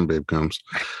manifestation babe combs.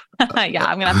 Yeah,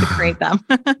 I'm going to have to create them.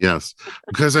 Yes,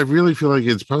 because I really feel like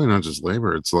it's probably not just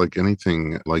labor. It's like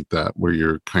anything like that where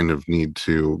you kind of need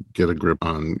to get a grip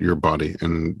on your body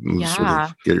and sort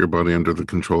of get your body under the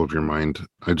control of your mind.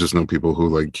 I just know people who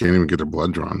like can't even get their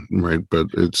blood drawn, right? But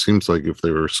it seems like if they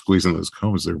were squeezing those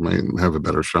combs, they might have a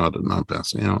better shot at not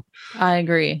passing out. I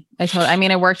agree. I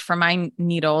mean, it worked for my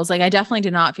needles. Like, I definitely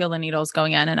did not feel the needles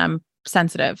going in, and I'm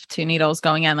sensitive to needles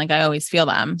going in. Like, I always feel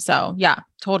them. So yeah,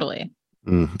 totally.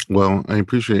 Well, I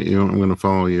appreciate you. I'm going to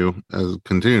follow you,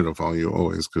 continue to follow you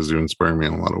always, because you inspire me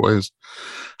in a lot of ways.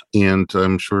 And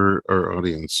I'm sure our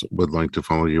audience would like to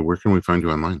follow you. Where can we find you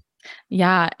online?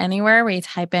 Yeah, anywhere where you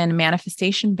type in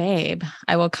Manifestation Babe,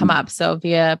 I will come up. So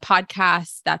via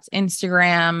podcast, that's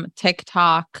Instagram,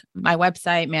 TikTok, my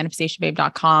website,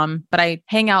 manifestationbabe.com. But I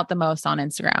hang out the most on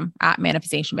Instagram at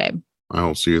Manifestation Babe. I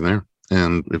will see you there.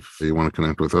 And if you want to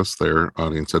connect with us there,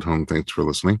 audience at home, thanks for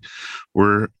listening.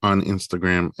 We're on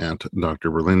Instagram at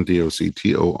Dr. Berlin,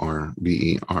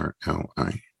 DoctorBerlin.